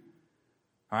do.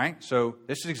 All right? So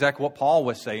this is exactly what Paul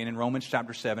was saying in Romans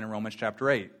chapter 7 and Romans chapter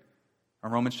 8. In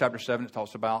Romans chapter 7, it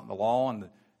talks about the law and the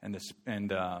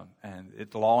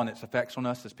law and its effects on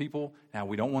us as people. How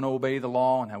we don't want to obey the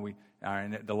law, and how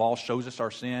and the law shows us our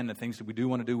sin. The things that we do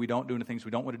want to do, we don't do. And the things we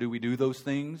don't want to do, we do those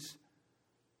things.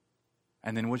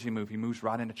 And then what does he move? He moves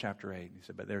right into chapter 8. He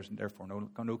said, but there's therefore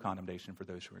no condemnation for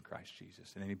those who are in Christ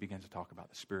Jesus. And then he begins to talk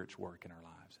about the Spirit's work in our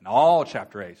lives. And all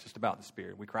chapter 8 is just about the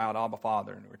Spirit. We cry out, Abba,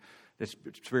 Father, and the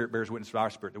Spirit bears witness to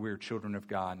our spirit that we are children of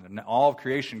God. And all of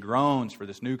creation groans for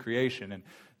this new creation and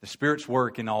the Spirit's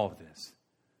work in all of this.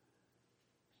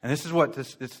 And this is what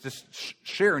it's just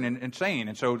sharing and saying.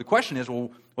 And so the question is, well,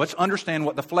 let's understand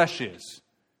what the flesh is.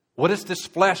 What is this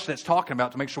flesh that's talking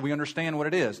about to make sure we understand what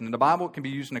it is? And in the Bible, it can be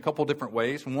used in a couple different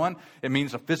ways. One, it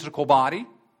means a physical body,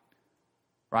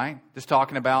 right? Just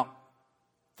talking about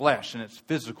flesh in its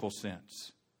physical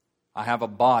sense. I have a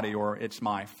body, or it's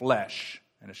my flesh.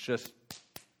 And it's just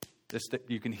this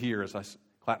that you can hear as I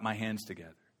clap my hands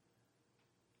together.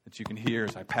 That you can hear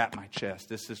as I pat my chest.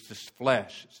 This is just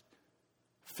flesh. It's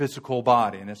physical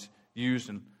body. And it's used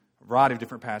in a variety of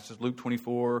different passages. Luke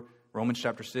 24, Romans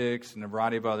chapter 6, and a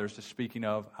variety of others, just speaking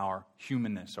of our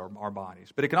humanness, our bodies.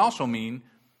 But it can also mean,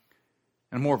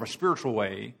 in more of a spiritual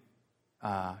way,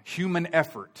 human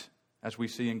effort, as we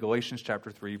see in Galatians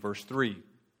chapter 3, verse 3.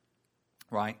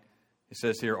 Right? It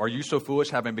says here, are you so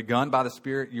foolish, having begun by the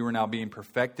Spirit, you are now being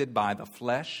perfected by the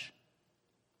flesh?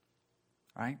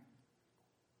 Right?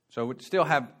 So it still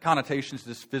have connotations to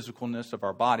this physicalness of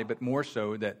our body, but more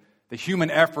so that the human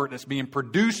effort that's being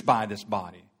produced by this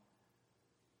body.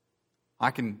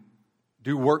 I can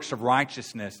do works of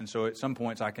righteousness, and so at some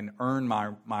points I can earn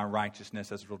my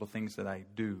righteousness as a result of things that I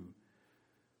do.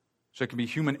 So it can be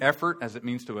human effort, as it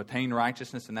means to attain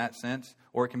righteousness in that sense,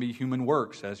 or it can be human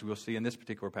works, as we'll see in this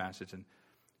particular passage in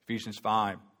Galatians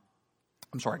 5,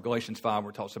 where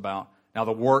it talks about, now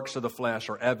the works of the flesh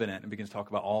are evident, and begins to talk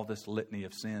about all this litany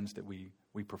of sins that we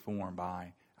perform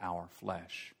by our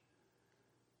flesh.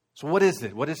 So what is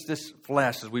it? What is this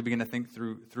flesh as we begin to think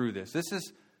through this?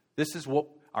 This is what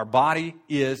our body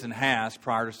is and has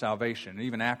prior to salvation. And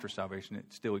even after salvation, it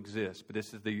still exists. But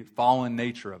this is the fallen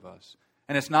nature of us.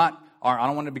 And it's not, I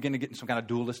don't want to begin to get in some kind of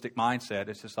dualistic mindset.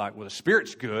 It's just like, well, the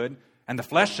Spirit's good and the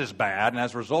flesh is bad. And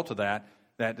as a result of that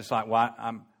it's like,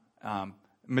 well,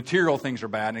 material things are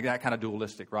bad. And that kind of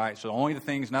dualistic, right? So only the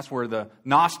things, and that's where the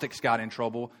Gnostics got in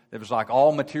trouble. It was like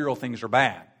all material things are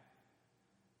bad.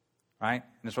 Right?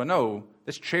 And so no,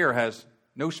 this chair has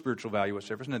no spiritual value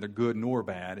whatsoever. It's neither good nor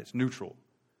bad. It's neutral.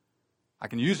 I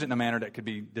can use it in a manner that could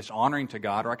be dishonoring to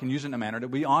God, or I can use it in a manner that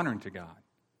would be honoring to God.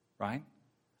 Right?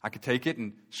 I could take it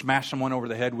and smash someone over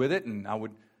the head with it, and I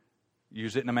would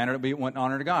use it in a manner that would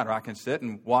honor to God. Or I can sit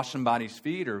and wash somebody's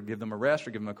feet, or give them a rest,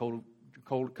 or give them a cold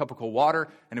cup of cold water,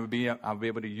 and I'll be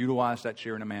able to utilize that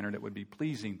chair in a manner that would be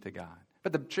pleasing to God.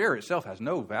 But the chair itself has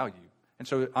no value. And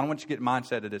so I don't want you to get a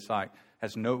mindset that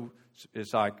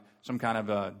it's like some kind of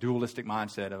a dualistic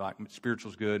mindset of like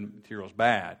spiritual's good, material's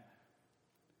bad.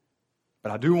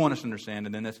 But I do want us to understand,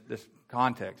 and then this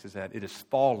context is that it is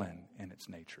fallen in its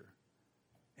nature.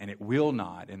 And it will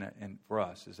not, and for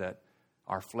us, is that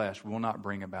our flesh will not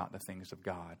bring about the things of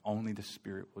God. Only the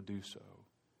Spirit will do so.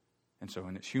 And so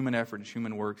in its human effort, its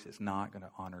human works, it's not going to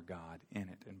honor God in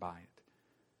it and by it.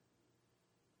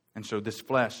 And so this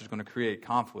flesh is going to create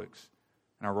conflicts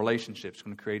in our relationships. It's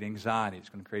going to create anxiety. It's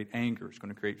going to create anger. It's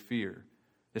going to create fear.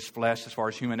 This flesh, as far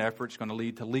as human effort, is going to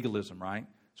lead to legalism, right?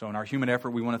 So in our human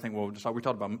effort, we want to think, well, just like we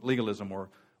talked about legalism or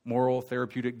moral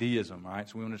therapeutic deism, right?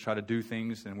 So we want to try to do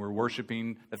things, and we're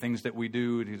worshiping the things that we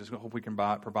do to just hope we can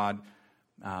provide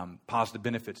positive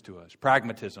benefits to us.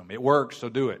 Pragmatism, it works, so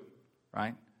do it,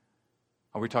 right?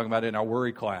 Are we talking about it in our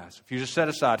worry class? If you just set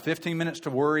aside 15 minutes to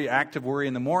worry, active worry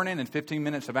in the morning, and 15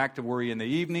 minutes of active worry in the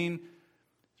evening,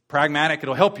 it's pragmatic,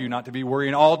 it'll help you not to be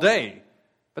worrying all day.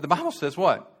 But the Bible says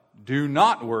what? Do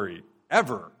not worry,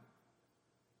 ever.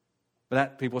 But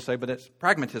that people say, but it's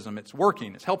pragmatism, it's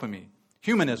working, it's helping me.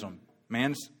 Humanism,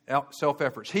 man's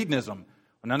self-efforts. Hedonism,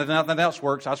 when nothing else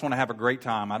works, I just want to have a great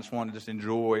time. I just want to just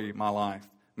enjoy my life.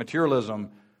 Materialism,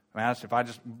 if I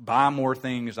just buy more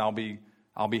things, I'll be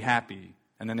happy.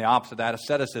 And then the opposite of that,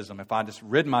 asceticism. If I just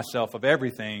rid myself of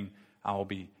everything, I will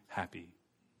be happy.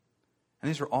 And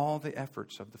these are all the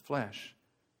efforts of the flesh.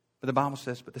 But the Bible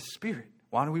says, but the Spirit.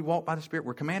 Why do we walk by the Spirit?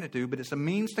 We're commanded to, but it's a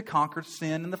means to conquer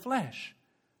sin in the flesh.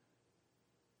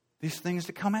 these things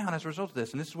that come out as a result of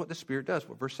this. And this is what the Spirit does.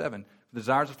 What verse 7, the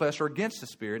desires of the flesh are against the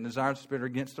Spirit, and the desires of the Spirit are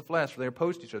against the flesh, for they are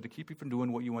opposed to each other to keep you from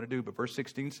doing what you want to do. But verse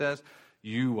 16 says,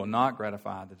 you will not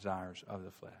gratify the desires of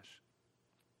the flesh.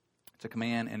 It's a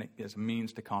command, and it is a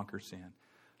means to conquer sin.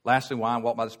 Lastly, why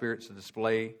walk by the Spirit? It's a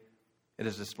display. It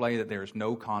is a display that there is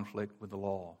no conflict with the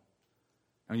law.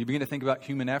 And when you begin to think about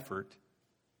human effort,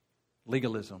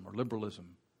 legalism or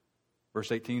liberalism,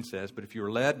 verse 18 says, but if you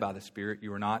are led by the Spirit,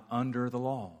 you are not under the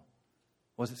law.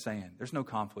 What's it saying? There's no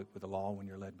conflict with the law when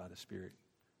you're led by the Spirit.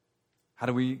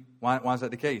 Why is that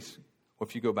the case? Well,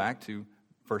 if you go back to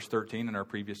verse 13 in our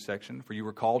previous section, for you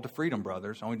were called to freedom,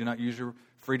 brothers. Only do not use your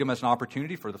freedom as an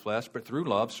opportunity for the flesh, but through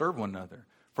love serve one another.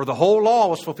 For the whole law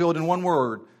was fulfilled in one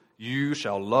word, you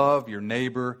shall love your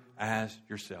neighbor as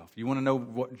yourself. You want to know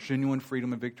what genuine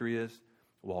freedom and victory is?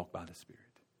 Walk by the Spirit.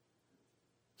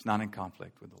 It's not in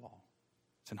conflict with the law.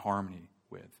 It's in harmony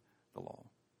with the law.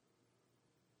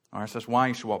 All right, so that's why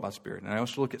you should walk by the Spirit. And I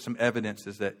also look at some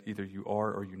evidences that either you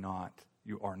are or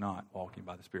you are not walking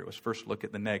by the Spirit. Let's first look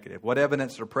at the negative. What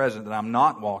evidence are present that I'm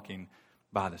not walking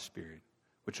by the Spirit?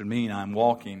 Which would mean I'm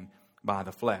walking by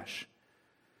the flesh.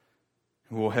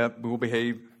 We will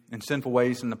behave in sinful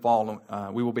ways in the following.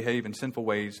 We will behave in sinful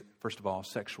ways, first of all,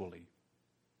 sexually.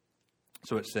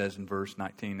 So it says in verse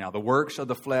 19, now the works of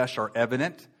the flesh are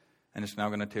evident, and it's now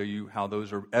going to tell you how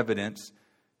those are evidence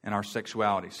in our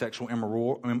sexuality. Sexual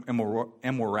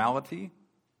immorality,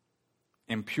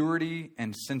 impurity,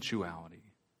 and sensuality.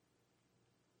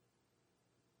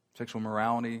 Sexual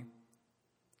immorality,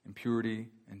 impurity,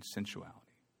 and sensuality.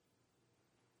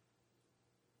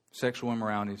 Sexual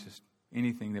immorality is just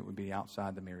anything that would be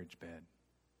outside the marriage bed.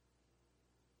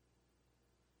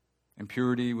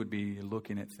 Impurity would be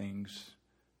looking at things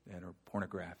that are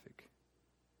pornographic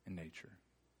in nature.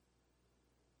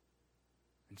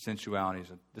 And sensuality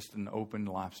is just an open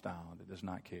lifestyle that does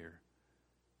not care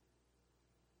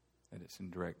that it's in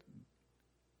direct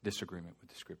disagreement with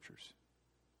the Scriptures.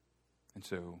 And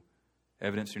so,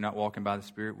 evidence you're not walking by the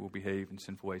Spirit will behave in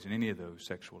sinful ways in any of those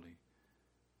sexually.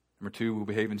 Number 2, we'll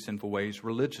behave in sinful ways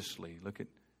religiously. Look at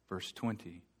verse 20.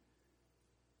 It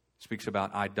speaks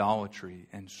about idolatry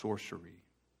and sorcery.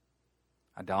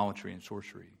 Idolatry and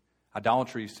sorcery.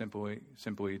 Idolatry is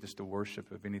simply just the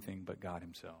worship of anything but God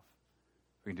Himself.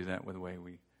 We can do that with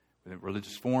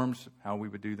religious forms, how we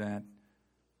would do that.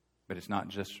 But it's not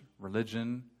just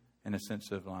religion in a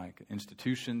sense of like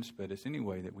institutions, but it's any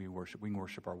way that we worship. We can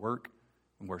worship our work,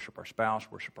 we can worship our spouse,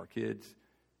 worship our kids.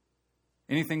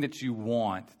 Anything that you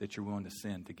want that you're willing to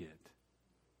sin to get.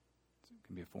 It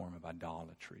can be a form of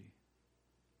idolatry.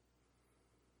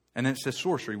 And then it says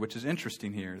sorcery, which is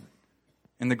interesting here.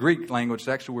 In the Greek language, it's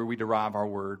actually where we derive our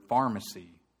word pharmacy.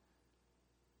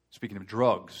 Speaking of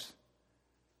drugs.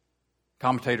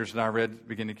 Commentators that I read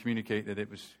begin to communicate that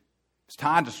it's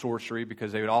tied to sorcery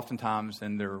because they would oftentimes,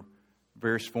 in their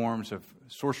various forms of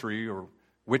sorcery or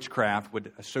witchcraft,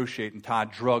 would associate and tie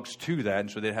drugs to that.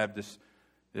 And so they'd have this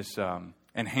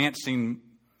enhancing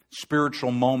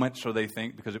spiritual moment, so they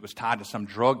think, because it was tied to some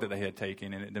drug that they had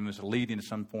taken, and it was leading to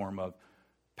some form of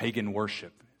pagan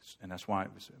worship. And that's why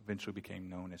it eventually became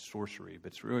known as sorcery.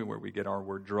 But it's really where we get our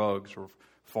word drugs or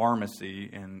pharmacy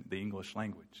in the English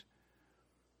language.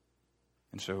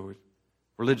 And so,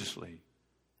 religiously,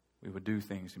 we would do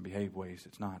things and behave ways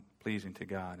that's not pleasing to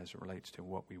God as it relates to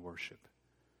what we worship.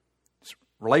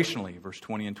 Relationally, verse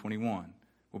 20 and 21,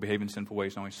 we'll behave in sinful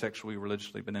ways, not only sexually,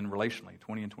 religiously, but then relationally.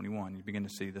 20 and 21, you begin to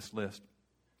see this list.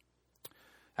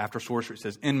 After sorcery, it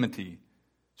says enmity,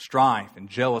 strife and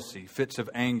jealousy, fits of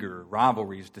anger,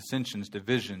 rivalries, dissensions,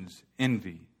 divisions,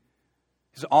 envy.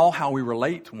 It's all how we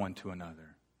relate one to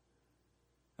another.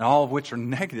 And all of which are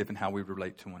negative in how we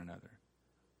relate to one another.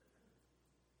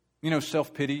 You know,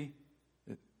 self-pity,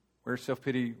 where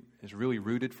self-pity is really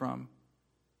rooted from.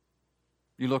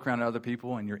 You look around at other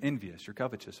people and you're envious, you're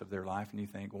covetous of their life, and you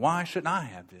think, why shouldn't I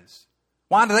have this?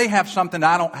 Why do they have something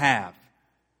I don't have?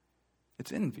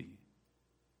 It's envy.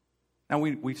 Now,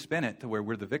 we spin it to where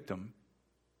we're the victim,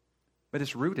 but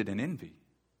it's rooted in envy.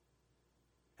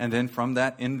 And then from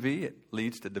that envy, it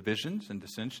leads to divisions and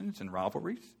dissensions and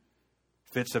rivalries,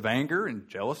 fits of anger and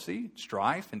jealousy,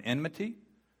 strife and enmity.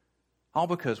 All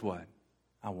because what?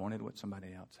 I wanted what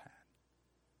somebody else had.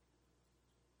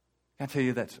 Can I tell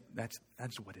you that's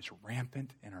what is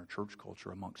rampant in our church culture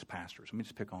amongst pastors. Let me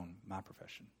just pick on my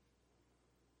profession.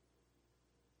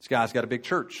 This guy's got a big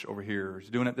church over here. He's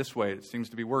doing it this way. It seems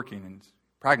to be working. And it's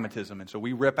pragmatism. And so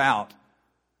we rip out.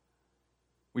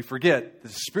 We forget the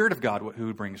Spirit of God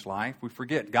who brings life. We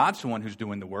forget God's the one who's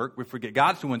doing the work. We forget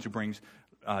God's the one who brings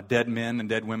dead men and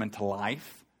dead women to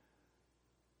life.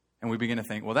 And we begin to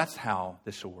think, well, that's how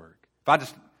this will work. If I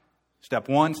just Step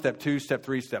 1, step 2, step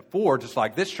 3, step 4, just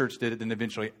like this church did it, then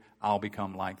eventually I'll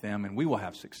become like them and we will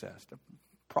have success. The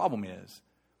problem is,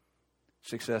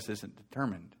 success isn't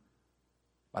determined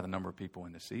by the number of people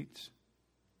in the seats.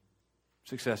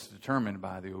 Success is determined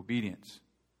by the obedience,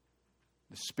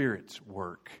 the Spirit's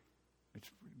work, which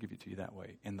I'll give it to you that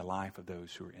way, in the life of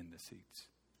those who are in the seats.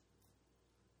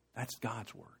 That's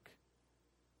God's work.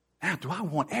 Now, do I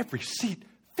want every seat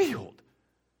filled?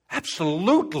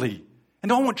 Absolutely. And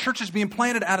do I want churches being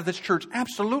planted out of this church?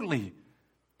 Absolutely.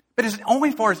 But it's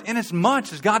only far as in as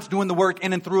much as God's doing the work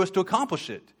in and through us to accomplish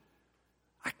it.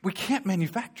 We can't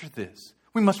manufacture this.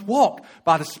 We must walk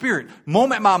by the Spirit,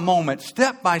 moment by moment,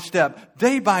 step by step,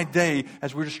 day by day,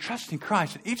 as we're just trusting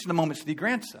Christ in each of the moments that He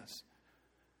grants us.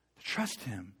 To trust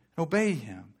Him, and obey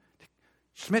Him, to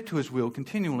submit to His will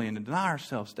continually, and to deny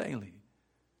ourselves daily.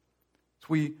 So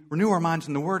we renew our minds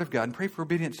in the Word of God and pray for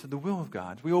obedience to the will of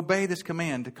God. We obey this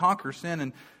command to conquer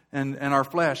sin and our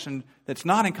flesh, and that's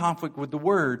not in conflict with the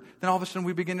Word. Then all of a sudden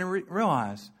we begin to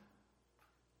realize,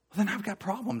 well, then I've got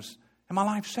problems in my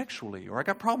life sexually, or I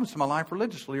got problems in my life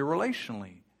religiously or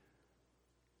relationally.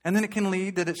 And then it can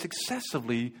lead that it's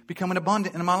excessively becoming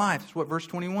abundant in my life. That's what verse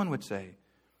 21 would say.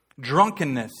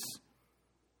 Drunkenness.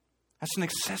 That's an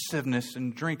excessiveness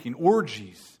in drinking.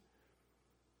 Orgies.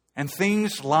 And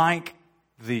things like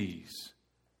these.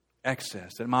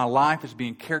 Excess. That my life is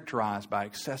being characterized by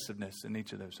excessiveness in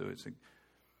each of those. So it's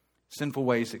sinful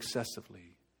ways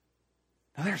excessively.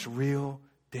 Now there's real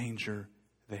danger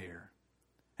there.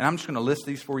 And I'm just going to list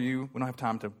these for you. We don't have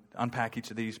time to unpack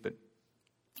each of these, but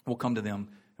we'll come to them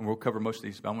and we'll cover most of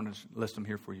these. But I want to list them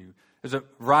here for you. There's a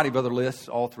variety of other lists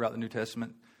all throughout the New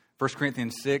Testament. 1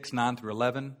 Corinthians 6, 9 through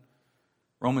 11.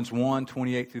 Romans 1,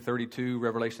 28 through 32.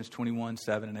 Revelations 21,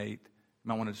 7 and 8. You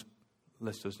might want to just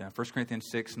list those down. 1 Corinthians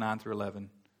 6, 9 through 11.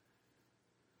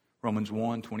 Romans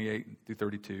 1, 28 through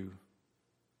 32.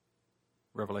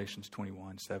 Revelations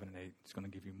 21, 7 and 8. It's going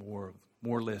to give you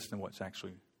more lists than what's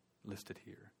actually listed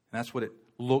here. And that's what it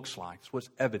looks like. It's what's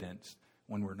evidenced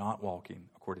when we're not walking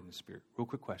according to the Spirit. Real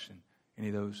quick question. Any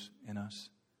of those in us?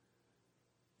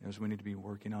 Those we need to be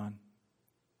working on?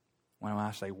 When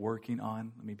I say working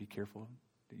on, let me be careful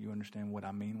that you understand what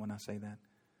I mean when I say that.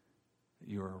 That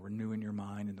you are renewing your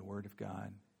mind in the Word of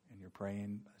God and you're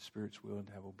praying by the Spirit's will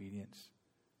to have obedience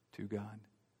to God.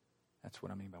 That's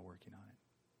what I mean by working on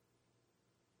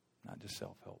it. Not just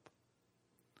self-help.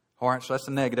 All right, so that's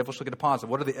the negative. Let's look at the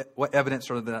positive. What evidence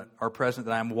are present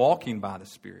that I am walking by the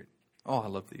Spirit? Oh, I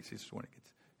love these. This is when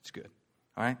it's good.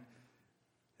 All right?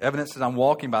 Evidence that I'm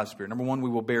walking by the Spirit. Number one, we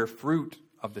will bear fruit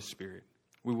of the Spirit.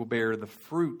 We will bear the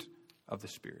fruit of the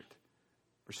Spirit.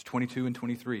 Verses 22 and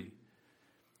 23.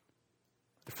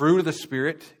 The fruit of the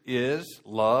Spirit is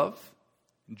love,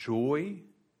 joy,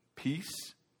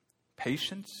 peace,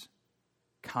 patience,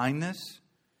 kindness,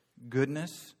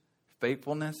 goodness,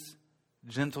 faithfulness,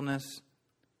 gentleness,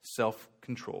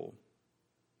 self-control.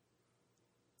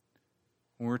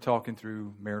 When we're talking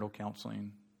through marital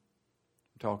counseling,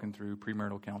 we're talking through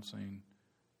premarital counseling,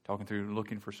 talking through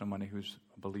looking for somebody who's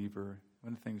a believer,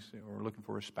 one of the things, or looking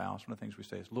for a spouse, one of the things we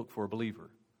say is look for a believer.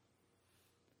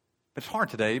 But it's hard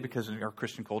today because in our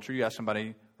Christian culture, you ask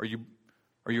somebody, are you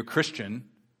a Christian?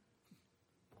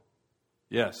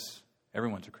 Yes,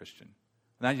 everyone's a Christian.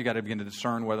 Now you got to begin to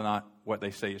discern whether or not what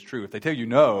they say is true. If they tell you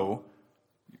no,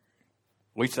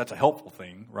 at least that's a helpful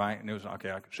thing, right? And it was, okay,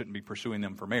 I shouldn't be pursuing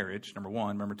them for marriage, number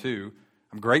one. Number two,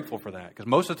 I'm grateful for that. Because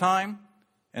most of the time,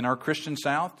 in our Christian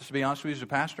South, just to be honest with you as a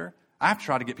pastor, I have to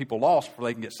try to get people lost before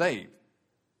they can get saved.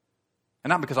 And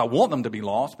not because I want them to be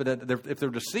lost, but if they're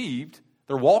deceived,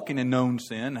 they're walking in known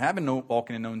sin, have been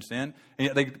walking in known sin, and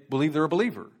yet they believe they're a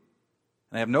believer. And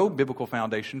they have no biblical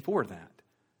foundation for that.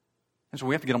 And so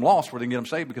we have to get them lost before they can get them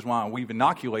saved, because why? We've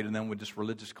inoculated them with this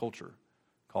religious culture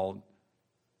called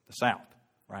the South,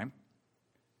 right?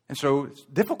 And so it's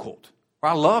difficult.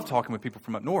 I love talking with people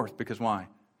from up north, because why?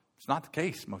 It's not the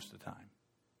case most of the time.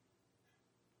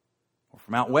 Or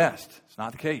from out west, it's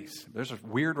not the case. There's a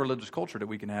weird religious culture that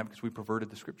we can have because we perverted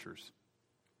the Scriptures.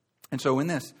 And so in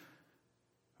this,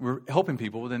 we're helping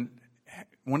people. Then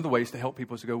one of the ways to help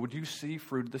people is to go, would you see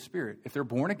fruit of the Spirit? If they're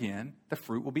born again, the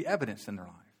fruit will be evidenced in their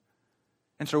life.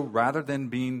 And so rather than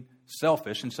being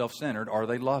selfish and self-centered, are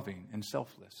they loving and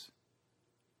selfless?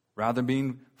 Rather than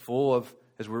being full of,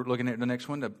 as we're looking at the next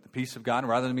one, the peace of God,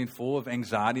 rather than being full of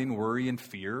anxiety and worry and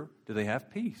fear, do they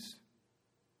have peace?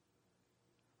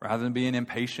 Rather than being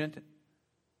impatient,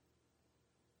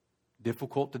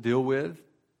 difficult to deal with,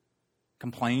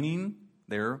 complaining,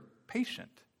 they're patient.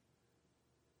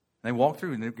 They walk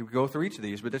through, and they go through each of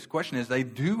these. But this question is, they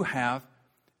do have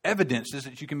evidences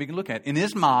that you can begin to look at. And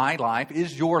is my life,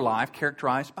 is your life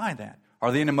characterized by that?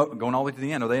 Are they going all the way to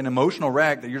the end? Are they an emotional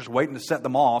wreck that you're just waiting to set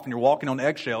them off and you're walking on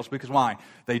eggshells? Because why?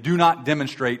 They do not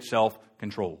demonstrate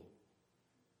self-control.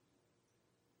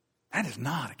 That is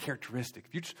not a characteristic.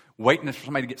 If you're just waiting for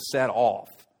somebody to get set off,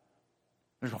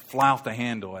 they're going to fly off the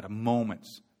handle at a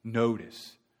moment's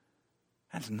notice.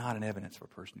 That's not an evidence of a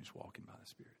person who's walking by the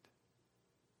Spirit.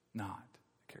 Not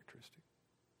a characteristic.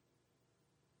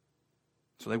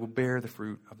 So they will bear the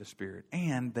fruit of the Spirit,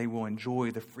 and they will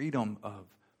enjoy the freedom of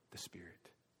the Spirit.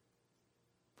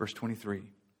 Verse 23.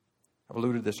 I've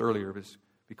alluded to this earlier, but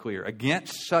be clear.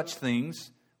 Against such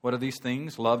things, what are these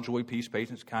things? Love, joy, peace,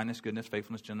 patience, kindness, goodness,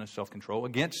 faithfulness, gentleness, self-control.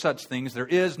 Against such things, there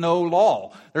is no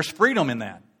law. There's freedom in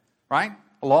that, right?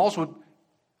 Laws would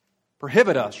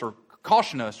prohibit us or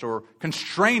caution us or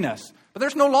constrain us, but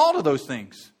there's no law to those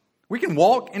things. We can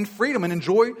walk in freedom and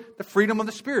enjoy the freedom of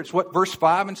the Spirit. It's what verse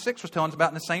 5 and 6 was telling us about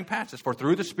in the same passage. For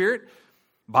through the Spirit,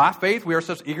 by faith, we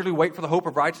ourselves eagerly wait for the hope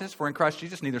of righteousness. For in Christ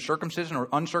Jesus, neither circumcision or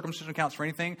uncircumcision counts for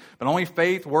anything, but only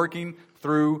faith working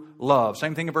through love.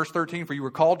 Same thing in verse 13. For you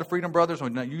were called to freedom, brothers, and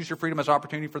do not use your freedom as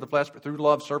opportunity for the flesh, but through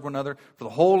love serve one another. For the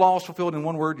whole law is fulfilled in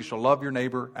one word: you shall love your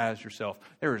neighbor as yourself.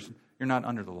 You're not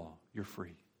under the law. You're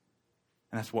free.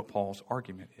 And that's what Paul's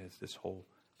argument is this whole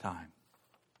time.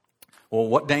 Well,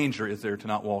 what danger is there to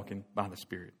not walking by the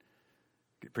Spirit?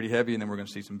 Get pretty heavy, and then we're going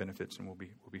to see some benefits, and we'll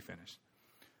be finished.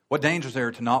 What danger is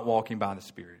there to not walking by the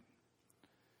Spirit?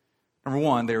 Number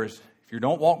one, if you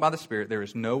don't walk by the Spirit, there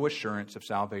is no assurance of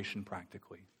salvation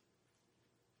practically.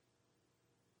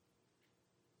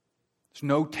 There's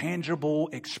no tangible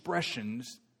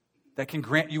expressions that can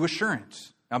grant you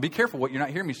assurance. Now, be careful what you're not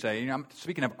hearing me say. I'm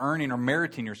speaking of earning or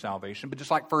meriting your salvation, but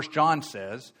just like 1 John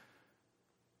says,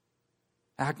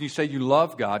 how can you say you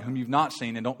love God whom you've not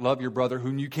seen and don't love your brother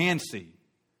whom you can see?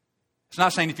 It's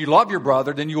not saying if you love your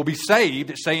brother, then you will be saved.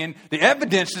 It's saying the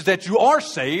evidence is that you are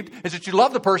saved, is that you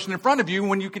love the person in front of you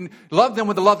when you can love them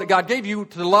with the love that God gave you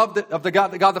to the love of the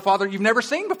God the Father you've never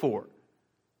seen before.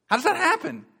 How does that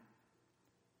happen?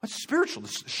 It's spiritual.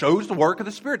 This shows the work of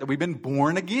the Spirit, that we've been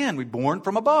born again. We're born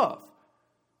from above.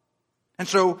 And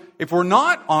so if we're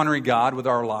not honoring God with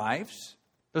our lives,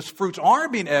 those fruits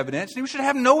aren't being evidenced, and we should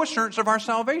have no assurance of our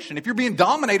salvation. If you're being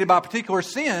dominated by a particular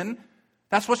sin,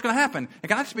 that's what's going to happen. And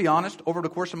can I just be honest, over the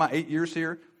course of my 8 years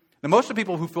here, the most of the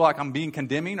people who feel like I'm being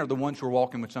condemning are the ones who are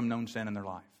walking with some known sin in their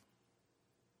life.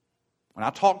 When I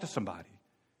talk to somebody,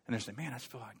 and they say, man, I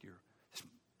just feel like you're just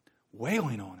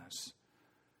wailing on us.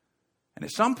 And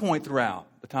at some point throughout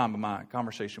the time of my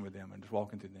conversation with them and just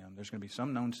walking through them, there's going to be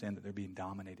some known sin that they're being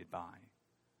dominated by.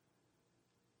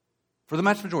 For the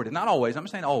vast majority, not always, I'm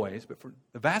not saying always, but for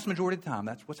the vast majority of the time,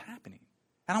 that's what's happening.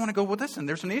 And I want to go, well, listen,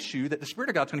 there's an issue that the Spirit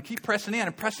of God's going to keep pressing in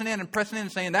and pressing in and pressing in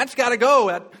and saying, that's got to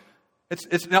go. It's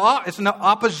an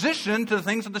opposition to the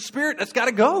things of the Spirit. That's got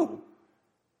to go.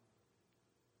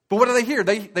 But what do they hear?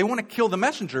 They want to kill the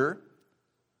messenger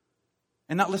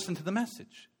and not listen to the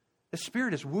message. The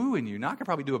Spirit is wooing you. Now, I could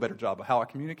probably do a better job of how I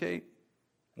communicate.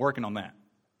 Working on that.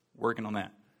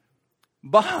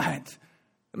 But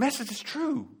the message is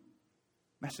true.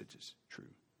 Message is true.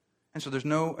 And so there's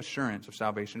no assurance of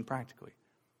salvation practically.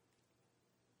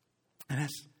 And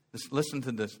listen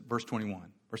to this, verse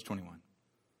 21. Verse 21.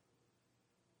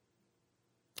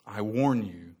 I warn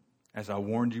you, as I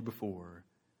warned you before,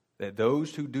 that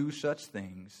those who do such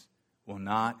things will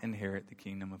not inherit the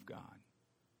kingdom of God.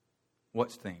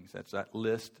 What's things? That's that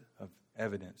list of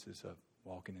evidences of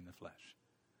walking in the flesh.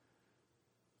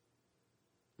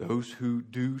 Those who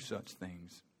do such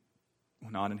things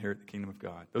will not inherit the kingdom of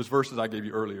God. Those verses I gave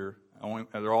you earlier,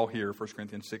 they're all here, 1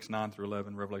 Corinthians 6, 9 through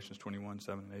 11, Revelations 21,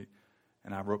 7 and 8.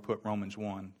 And I put Romans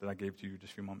 1 that I gave to you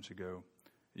just a few moments ago.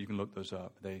 You can look those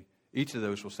up. Each of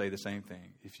those will say the same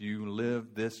thing. If you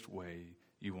live this way,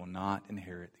 you will not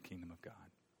inherit the kingdom of God.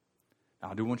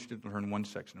 Now, I do want you to turn one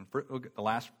section. Look at the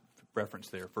last reference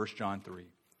there, 1 John 3.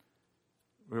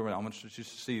 I want you to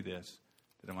see this.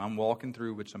 That when I'm walking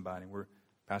through with somebody,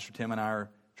 Pastor Tim and I are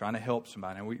trying to help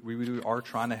somebody, and we are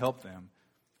trying to help them.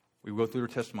 We go through their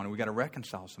testimony. We've got to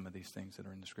reconcile some of these things that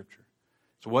are in the Scripture.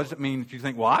 So what does it mean if you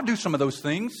think, well, I do some of those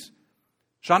things?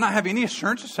 Shall I not have any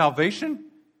assurance of salvation?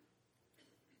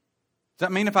 Does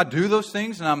that mean if I do those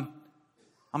things and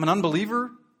I'm an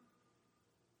unbeliever?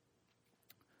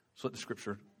 So let the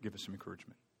Scripture give us some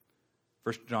encouragement.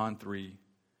 1 John 3,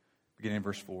 beginning in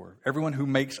verse 4. Everyone who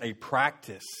makes a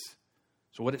practice.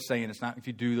 So what it's saying, it's not if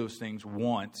you do those things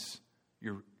once,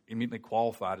 you're immediately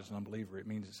qualified as an unbeliever. It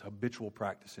means it's habitual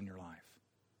practice in your life.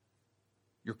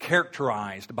 You're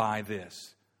characterized by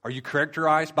this. Are you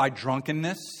characterized by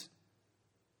drunkenness?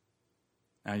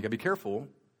 Now, you got to be careful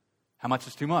How much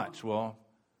is too much? Well,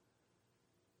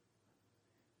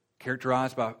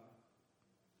 characterized by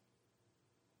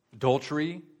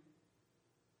adultery.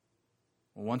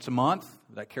 Once a month,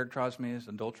 that characterized me as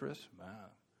adulterous.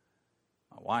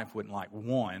 My wife wouldn't like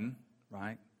one,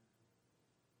 right?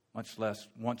 Much less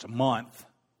once a month,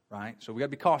 right? So we got to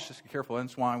be cautious and careful.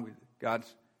 That's why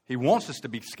He wants us to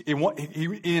be.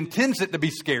 He intends it to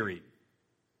be scary.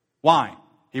 Why?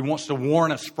 He wants to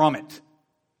warn us from it.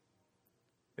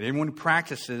 But everyone who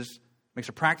makes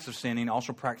a practice of sinning,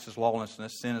 also practices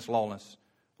lawlessness. Sin is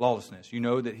lawlessness. You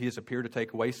know that He has appeared to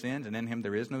take away sins, and in Him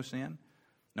there is no sin.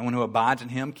 No one who abides in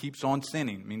Him keeps on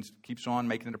sinning. It means keeps on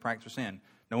making it a practice of sin.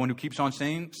 No one who keeps on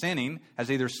sinning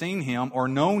has either seen Him or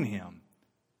known Him.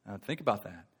 Now think about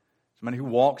that. Somebody who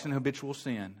walks in habitual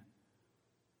sin,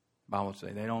 the Bible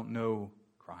says they don't know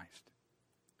Christ.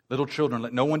 Little children,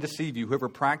 let no one deceive you. Whoever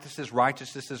practices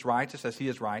righteousness is righteous as he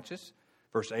is righteous.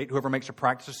 Verse 8, whoever makes a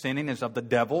practice of sinning is of the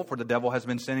devil, for the devil has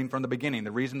been sinning from the beginning.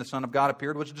 The reason the Son of God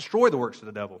appeared was to destroy the works of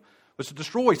the devil, was to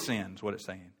destroy sin, is what it's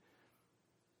saying.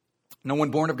 No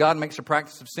one born of God makes a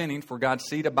practice of sinning, for God's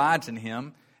seed abides in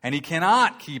him, and he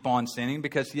cannot keep on sinning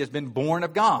because he has been born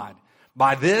of God.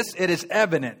 By this it is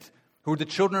evident who are the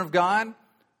children of God,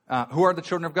 and who are the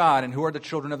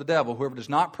children of the devil. Whoever does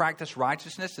not practice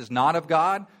righteousness is not of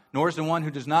God, nor is the one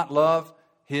who does not love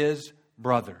his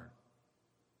brother.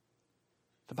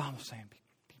 The Bible is saying,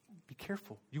 be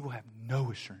careful. You will have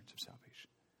no assurance of salvation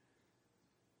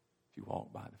if you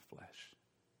walk by the flesh.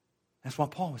 That's why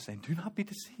Paul was saying, do not be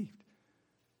deceived.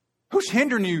 Who's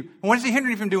hindering you? And what is he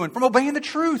hindering you from doing? From obeying the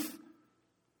truth.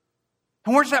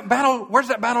 And where's that battle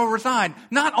reside?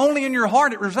 Not only in your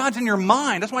heart, it resides in your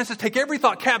mind. That's why it says, take every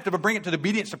thought captive and bring it to the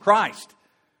obedience of Christ.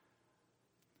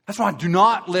 That's why do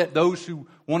not let those who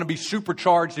want to be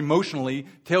supercharged emotionally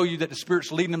tell you that the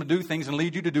Spirit's leading them to do things and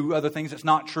lead you to do other things that's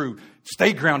not true.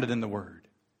 Stay grounded in the Word.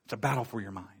 It's a battle for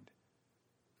your mind.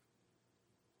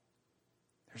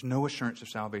 There's no assurance of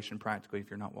salvation practically if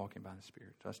you're not walking by the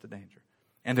Spirit. That's the danger.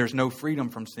 And there's no freedom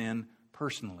from sin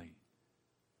personally.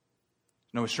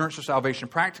 No assurance of salvation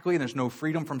practically, and there's no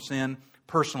freedom from sin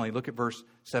personally. Look at verse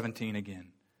 17 again.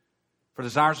 For the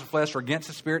desires of the flesh are against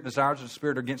the Spirit, and the desires of the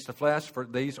Spirit are against the flesh, for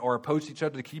these are opposed to each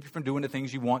other to keep you from doing the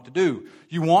things you want to do.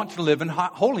 You want to live in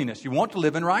holiness. You want to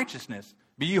live in righteousness.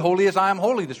 Be ye holy as I am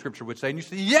holy, the Scripture would say. And you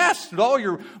say, yes, with all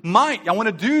your might, I want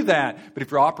to do that. But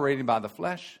if you're operating by the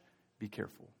flesh, be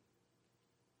careful.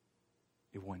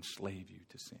 It will enslave you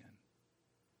to sin.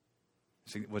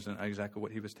 See, it wasn't exactly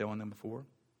what he was telling them before.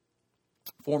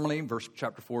 Formerly,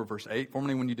 chapter 4, verse 8,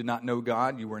 formerly when you did not know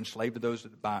God, you were enslaved to those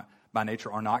that by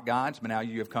nature are not God's, but now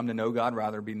you have come to know God,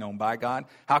 rather be known by God.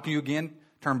 How can you again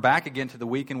turn back again to the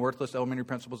weak and worthless elementary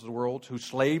principles of the world, whose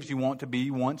slaves you want to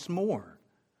be once more?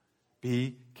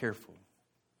 Be careful.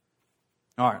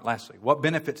 All right, lastly, what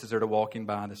benefits is there to walking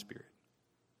by the Spirit?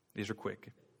 These are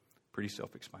quick, pretty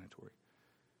self-explanatory.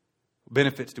 What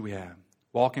benefits do we have?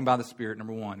 Walking by the Spirit,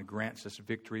 number one, it grants us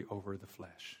victory over the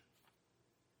flesh.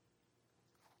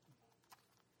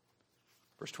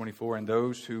 Verse 24, and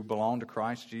those who belong to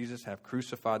Christ Jesus have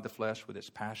crucified the flesh with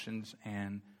its passions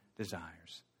and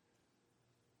desires.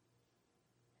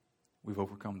 We've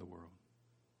overcome the world.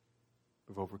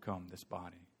 We've overcome this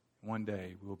body. One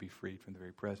day we will be freed from the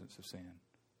very presence of sin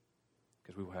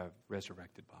because we will have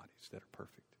resurrected bodies that are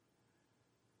perfect.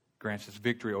 It grants us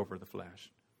victory over the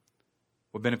flesh.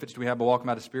 What benefits do we have by walking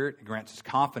by the Spirit? It grants us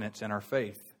confidence in our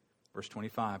faith. Verse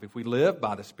 25, if we live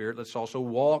by the Spirit, let's also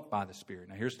walk by the Spirit.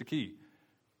 Now here's the key.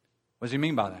 What does he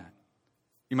mean by that?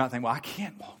 You might think, well, I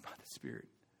can't walk by the Spirit.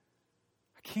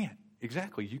 I can't.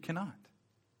 Exactly, you cannot.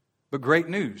 But great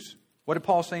news. What did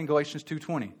Paul say in Galatians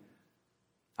 2:20?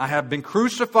 I have been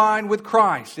crucified with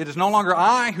Christ. It is no longer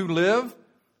I who live,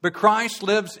 but Christ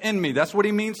lives in me. That's what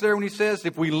he means there when he says,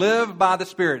 if we live by the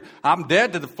Spirit. I'm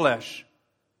dead to the flesh.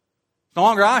 It's no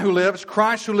longer I who live, it's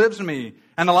Christ who lives in me.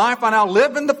 And the life I now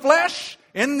live in the flesh,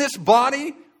 in this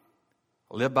body,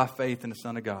 I live by faith in the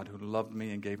Son of God who loved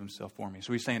me and gave himself for me.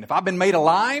 So he's saying, if I've been made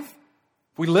alive,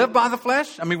 if we live by the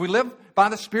flesh, we live by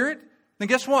the Spirit, then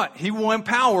guess what? He will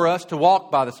empower us to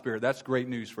walk by the Spirit. That's great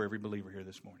news for every believer here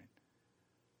this morning.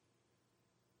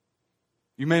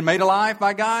 You've been made alive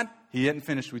by God. He isn't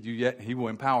finished with you yet. He will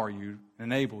empower you,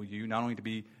 enable you not only to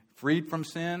be freed from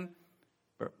sin,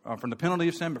 from the penalty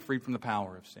of sin, but freed from the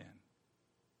power of sin,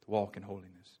 to walk in holiness.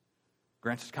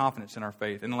 Grants us confidence in our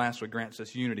faith. And lastly, grants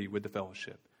us unity with the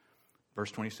fellowship. Verse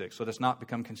 26, so let's not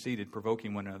become conceited,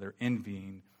 provoking one another,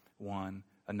 envying one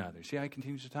another. See how he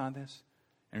continues to tie this?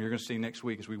 And you're going to see next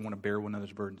week as we want to bear one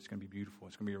another's burden. It's going to be beautiful.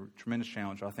 It's going to be a tremendous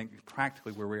challenge. I think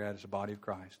practically where we're at as a body of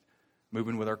Christ.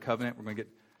 Moving with our covenant, we're going to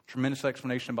get tremendous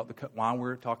explanation about why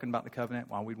we're talking about the covenant,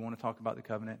 why we'd want to talk about the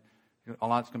covenant. A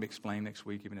lot's going to be explained next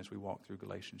week, even as we walk through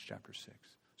Galatians chapter 6.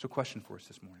 So question for us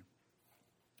this morning.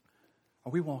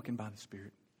 Are we walking by the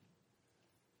Spirit?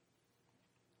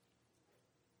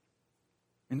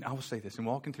 And I will say this, in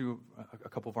walking through a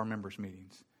couple of our members'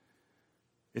 meetings,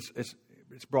 it's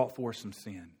brought forth some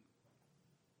sin,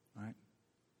 right?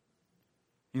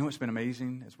 You know what's been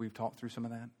amazing as we've talked through some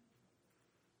of that?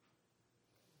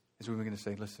 Is we begin to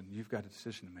say, listen, you've got a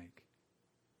decision to make.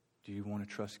 Do you want to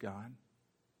trust God?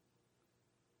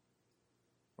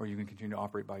 Or are you going to continue to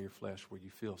operate by your flesh where you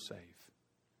feel safe?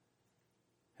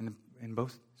 And in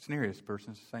both scenarios, the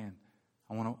person is saying,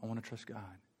 I want to trust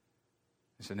God.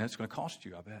 He said, that's going to cost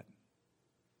you, I bet.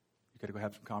 You've got to go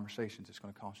have some conversations. It's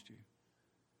going to cost you.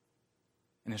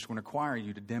 And it's going to require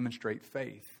you to demonstrate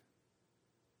faith.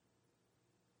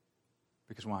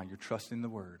 Because why? You're trusting the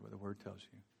Word, what the Word tells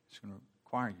you. It's going to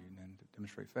require you then to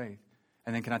demonstrate faith.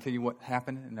 And then can I tell you what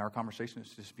happened in our conversation?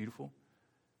 It's just beautiful.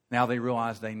 Now they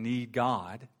realize they need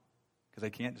God because they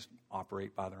can't just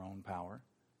operate by their own power.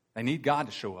 They need God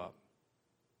to show up.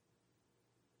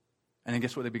 And then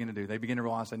guess what they begin to do? They begin to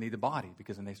realize they need the body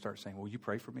because then they start saying, well, you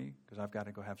pray for me because I've got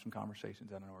to go have some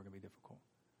conversations that I know are going to be difficult.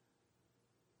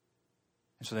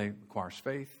 And so they requires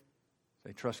faith.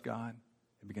 They trust God.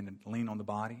 They begin to lean on the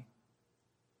body.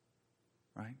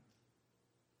 Right?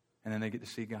 And then they get to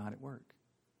see God at work.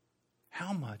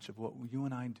 How much of what you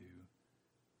and I do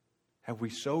have we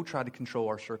so tried to control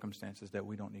our circumstances that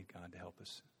we don't need God to help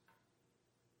us?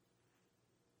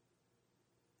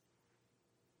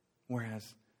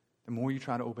 Whereas the more you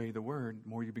try to obey the Word, the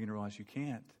more you begin to realize you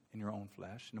can't in your own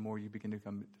flesh. And the more you begin to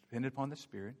become dependent upon the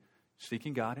Spirit,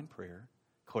 seeking God in prayer,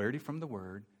 clarity from the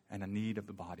Word, and a need of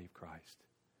the body of Christ.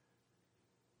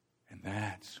 And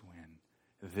that's when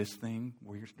this thing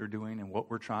we're doing and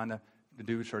what we're trying to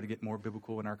do is try to get more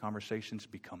biblical in our conversations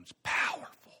becomes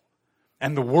powerful.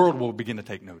 And the world will begin to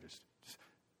take notice. Just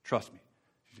trust me.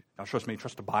 Now trust me,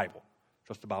 trust the Bible.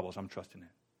 Trust the Bible as I'm trusting it.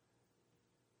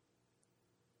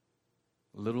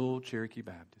 Little Cherokee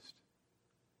Baptist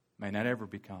may not ever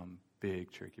become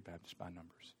big Cherokee Baptist by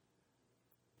numbers.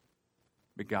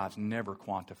 But God's never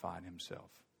quantified himself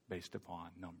based upon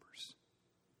numbers.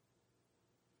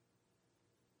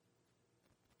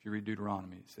 If you read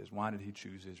Deuteronomy, it says, why did he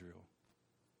choose Israel?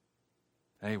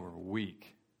 They were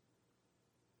weak,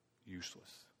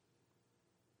 useless.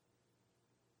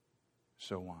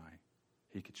 So why?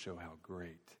 He could show how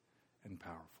great and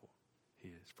powerful he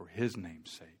is. For his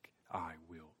name's sake, I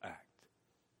will act,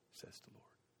 says the Lord.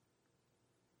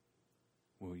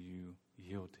 Will you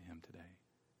yield to him today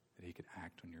that he could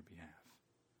act on your behalf?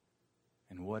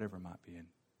 And whatever might be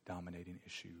a dominating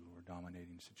issue or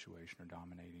dominating situation or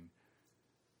dominating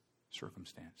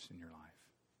circumstance in your life,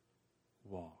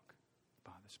 walk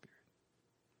by the Spirit.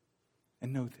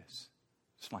 And know this,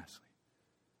 just lastly,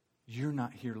 you're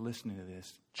not here listening to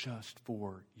this just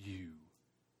for you.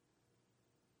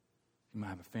 You might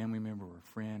have a family member or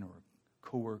a friend or a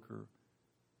coworker,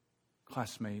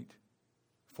 classmate,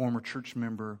 former church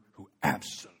member who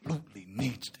absolutely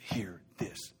needs to hear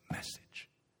this message.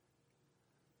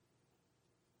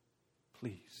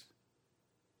 Please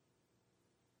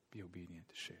be obedient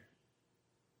to share.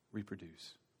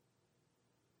 Reproduce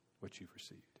what you've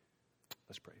received.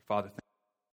 Let's pray. Father,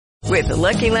 with the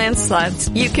Lucky Land Slots,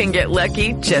 you can get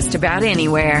lucky just about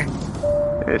anywhere.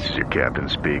 This is your captain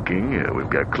speaking. We've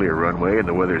got clear runway and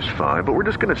the weather's fine, but we're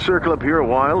just going to circle up here a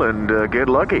while and get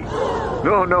lucky.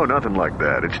 No, nothing like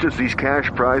that. It's just these cash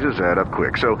prizes add up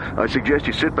quick. So I suggest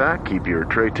you sit back, keep your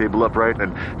tray table upright,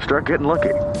 and start getting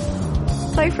lucky.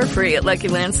 Play for free at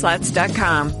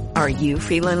LuckyLandSlots.com. Are you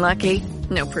feeling lucky?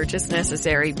 No purchase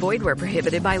necessary. Void where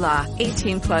prohibited by law.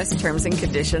 18+ terms and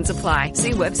conditions apply.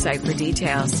 See website for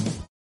details.